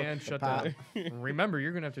 Oh, no, And shut pop. down. Remember,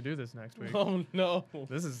 you're gonna have to do this next week. Oh no.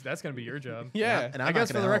 That's gonna be your job. Yeah. And I I'm guess not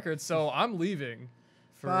for the gonna help. record, so I'm leaving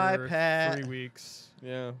for Bye, Pat. 3 weeks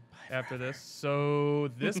Yeah. after this. So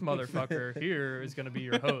this motherfucker here is gonna be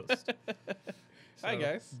your host. Hi, So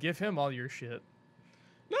guys. Give him all your shit.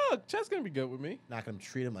 No, Chat's gonna be good with me. Not gonna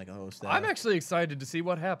treat him like a host. I'm actually excited to see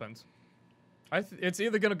what happens. It's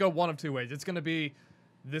either gonna go one of two ways. It's gonna be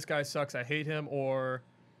this guy sucks, I hate him, or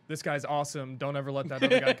this guy's awesome. Don't ever let that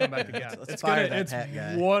other guy come back again. Let's it's fire gonna, that it's Pat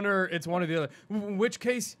guy. it's one or the other. In which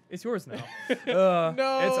case, it's yours now. No.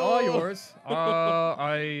 It's all yours.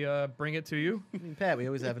 I bring it to you. I mean, Pat, we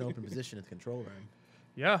always have an open position at the control room.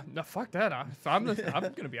 Yeah, no, fuck that. I'm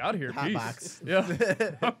gonna be out of here. Hot Peace. box. Yeah,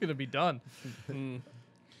 I'm gonna be done. Mm.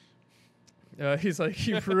 He's like,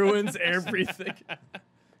 he ruins everything.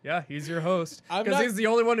 Yeah, he's your host I'm because not- he's the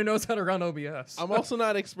only one who knows how to run OBS. I'm also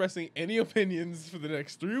not expressing any opinions for the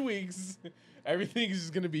next 3 weeks. Everything is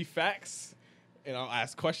just gonna be facts, and I'll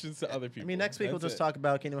ask questions to other people. I mean, next week we'll That's just it. talk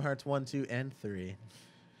about Kingdom Hearts 1, 2, and 3.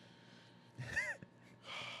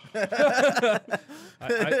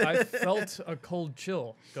 I felt a cold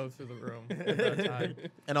chill go through the room at that time.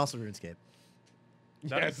 And also RuneScape.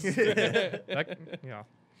 Yes. Yeah.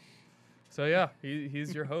 So yeah,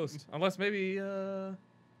 he's your host. Unless maybe Unless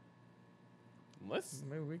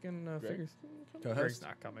maybe we can Greg figure. Co-host? Greg's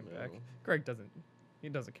not coming back. No. Greg doesn't. He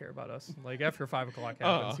doesn't care about us. Like after 5 o'clock Oh.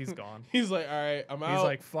 happens, he's gone. he's like, all right, I'm out. He's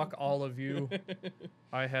like, fuck all of you.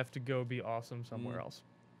 I have to go be awesome somewhere Mm. else.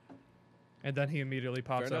 And then he immediately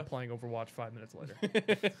pops Fair up enough. playing Overwatch 5 minutes later.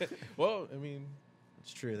 Well, I mean,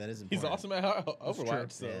 It's true. That is he's important. awesome at true.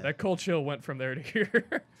 Overwatch. So. Yeah. That cold chill went from there to here.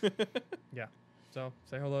 Yeah. So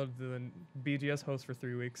say hello to the BGS host for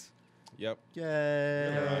 3 weeks. Yep. Yay.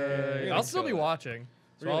 We're gonna I'll still be kill it. watching.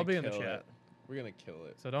 So We're I'll gonna be in the kill chat. it. We're gonna kill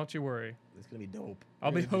it. So don't you worry. It's gonna be dope. I'll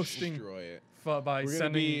We're be gonna hosting Destroy it. by We're gonna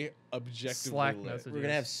sending be objectively Slack lit. messages. We're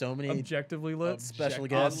gonna have so many objectively lit. special Objectively-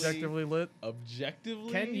 guests. Objectively lit.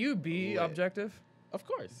 Objectively. Can you be lit. objective? Of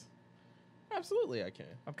course. Absolutely, I can.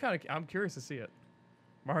 I'm curious to see it.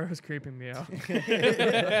 Mario's creeping me out.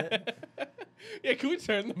 Yeah, can we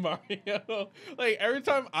turn the Mario? Like every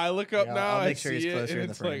time I look up Yeah, now, I'll I make sure see he's it, closer and in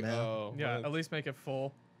the it's frame like, now. oh, Yeah, well, at least make it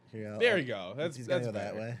full. Here, there you go. That's he's gonna that's go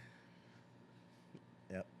that better. way.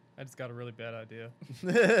 I just got a really bad idea.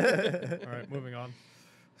 All right, moving on.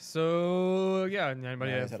 So yeah, anybody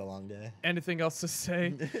Mario's have had a long day. anything else to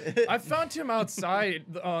say? I found him outside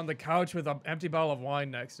on the couch with an empty bottle of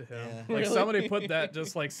wine next to him. Yeah. Like Really? somebody put that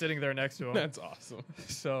just like sitting there next to him. That's awesome.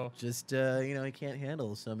 So Just he can't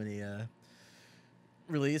handle so many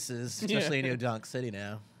releases, especially in New Donk City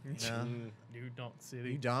now. You know? New Donk New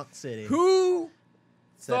City. Donk City. Who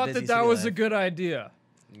It's thought busy that that city was life. a good idea?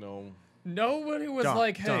 No. Nobody was Donk,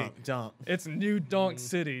 like, "Hey, Donk, Donk. it's New Donk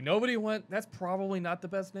City." Nobody went. That's probably not the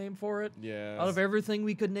best name for it. Yeah. Out of everything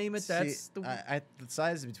we could name it, See, that's the. the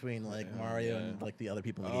size between like Yeah, Mario yeah. and like the other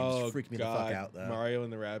people in the game Oh just freaked me God. the fuck out though. Mario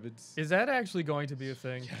and the Rabbids. Is that actually going to be a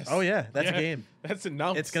thing? Yes. Oh yeah, that's Yeah. a game. That's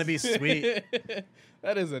announced. It's gonna be sweet.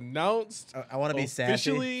 That is announced. I want to be sassy.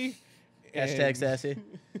 officially. Hashtag and- sassy.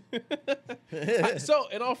 So,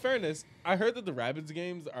 in all fairness, I heard that the Rabbids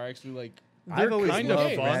games are actually like. They're I've always kind of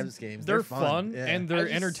loved fun. Rabbids games. They're fun yeah. and they're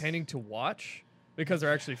just- entertaining to watch because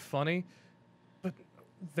they're actually funny. But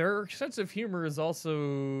their sense of humor is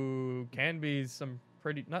also can be some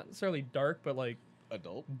pretty not necessarily dark, but like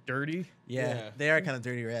Adult. dirty. Yeah, they are kind of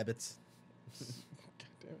dirty rabbits.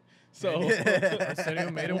 So.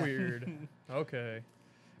 Arsenio made it weird. Okay.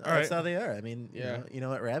 All That's right. how they are. I mean, Yeah. you know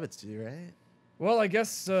what rabbits do, right? Well, I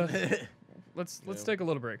guess let's Yeah. take a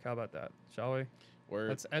little break. How about that? Shall we? Word.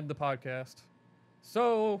 Let's end the podcast.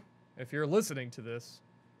 So, if you're listening to this,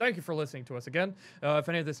 thank you for listening to us again. If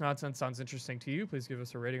any of this nonsense sounds interesting to you, please give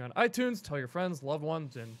us a rating on iTunes. Tell your friends, loved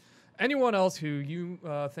ones, and anyone else who you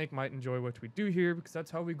think might enjoy what we do here, because that's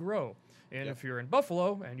how we grow. And Yep. if you're in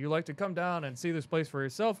Buffalo and you like to come down and see this place for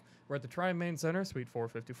yourself, we're at the Tri Main Center, Suite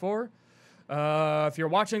 454. If you're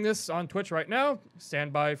watching this on Twitch right now,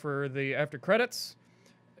 stand by for the after credits,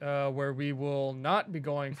 where we will not be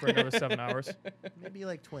going for another 7 hours. Maybe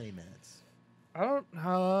like 20 minutes. I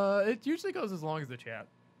don't. It usually goes as long as the chat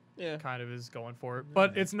Yeah. kind of is going for it,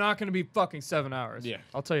 but it's not going to be fucking 7 hours. Yeah.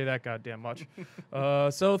 I'll tell you that goddamn much.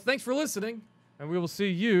 So thanks for listening, and we will see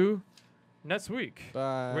you next week.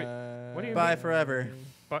 Bye. what do you Bye mean? forever.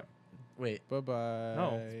 Bye. Wait. Bye bye.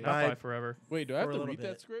 No, not Bye. bye forever. Wait, do I have For a to little read bit.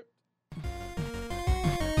 that script?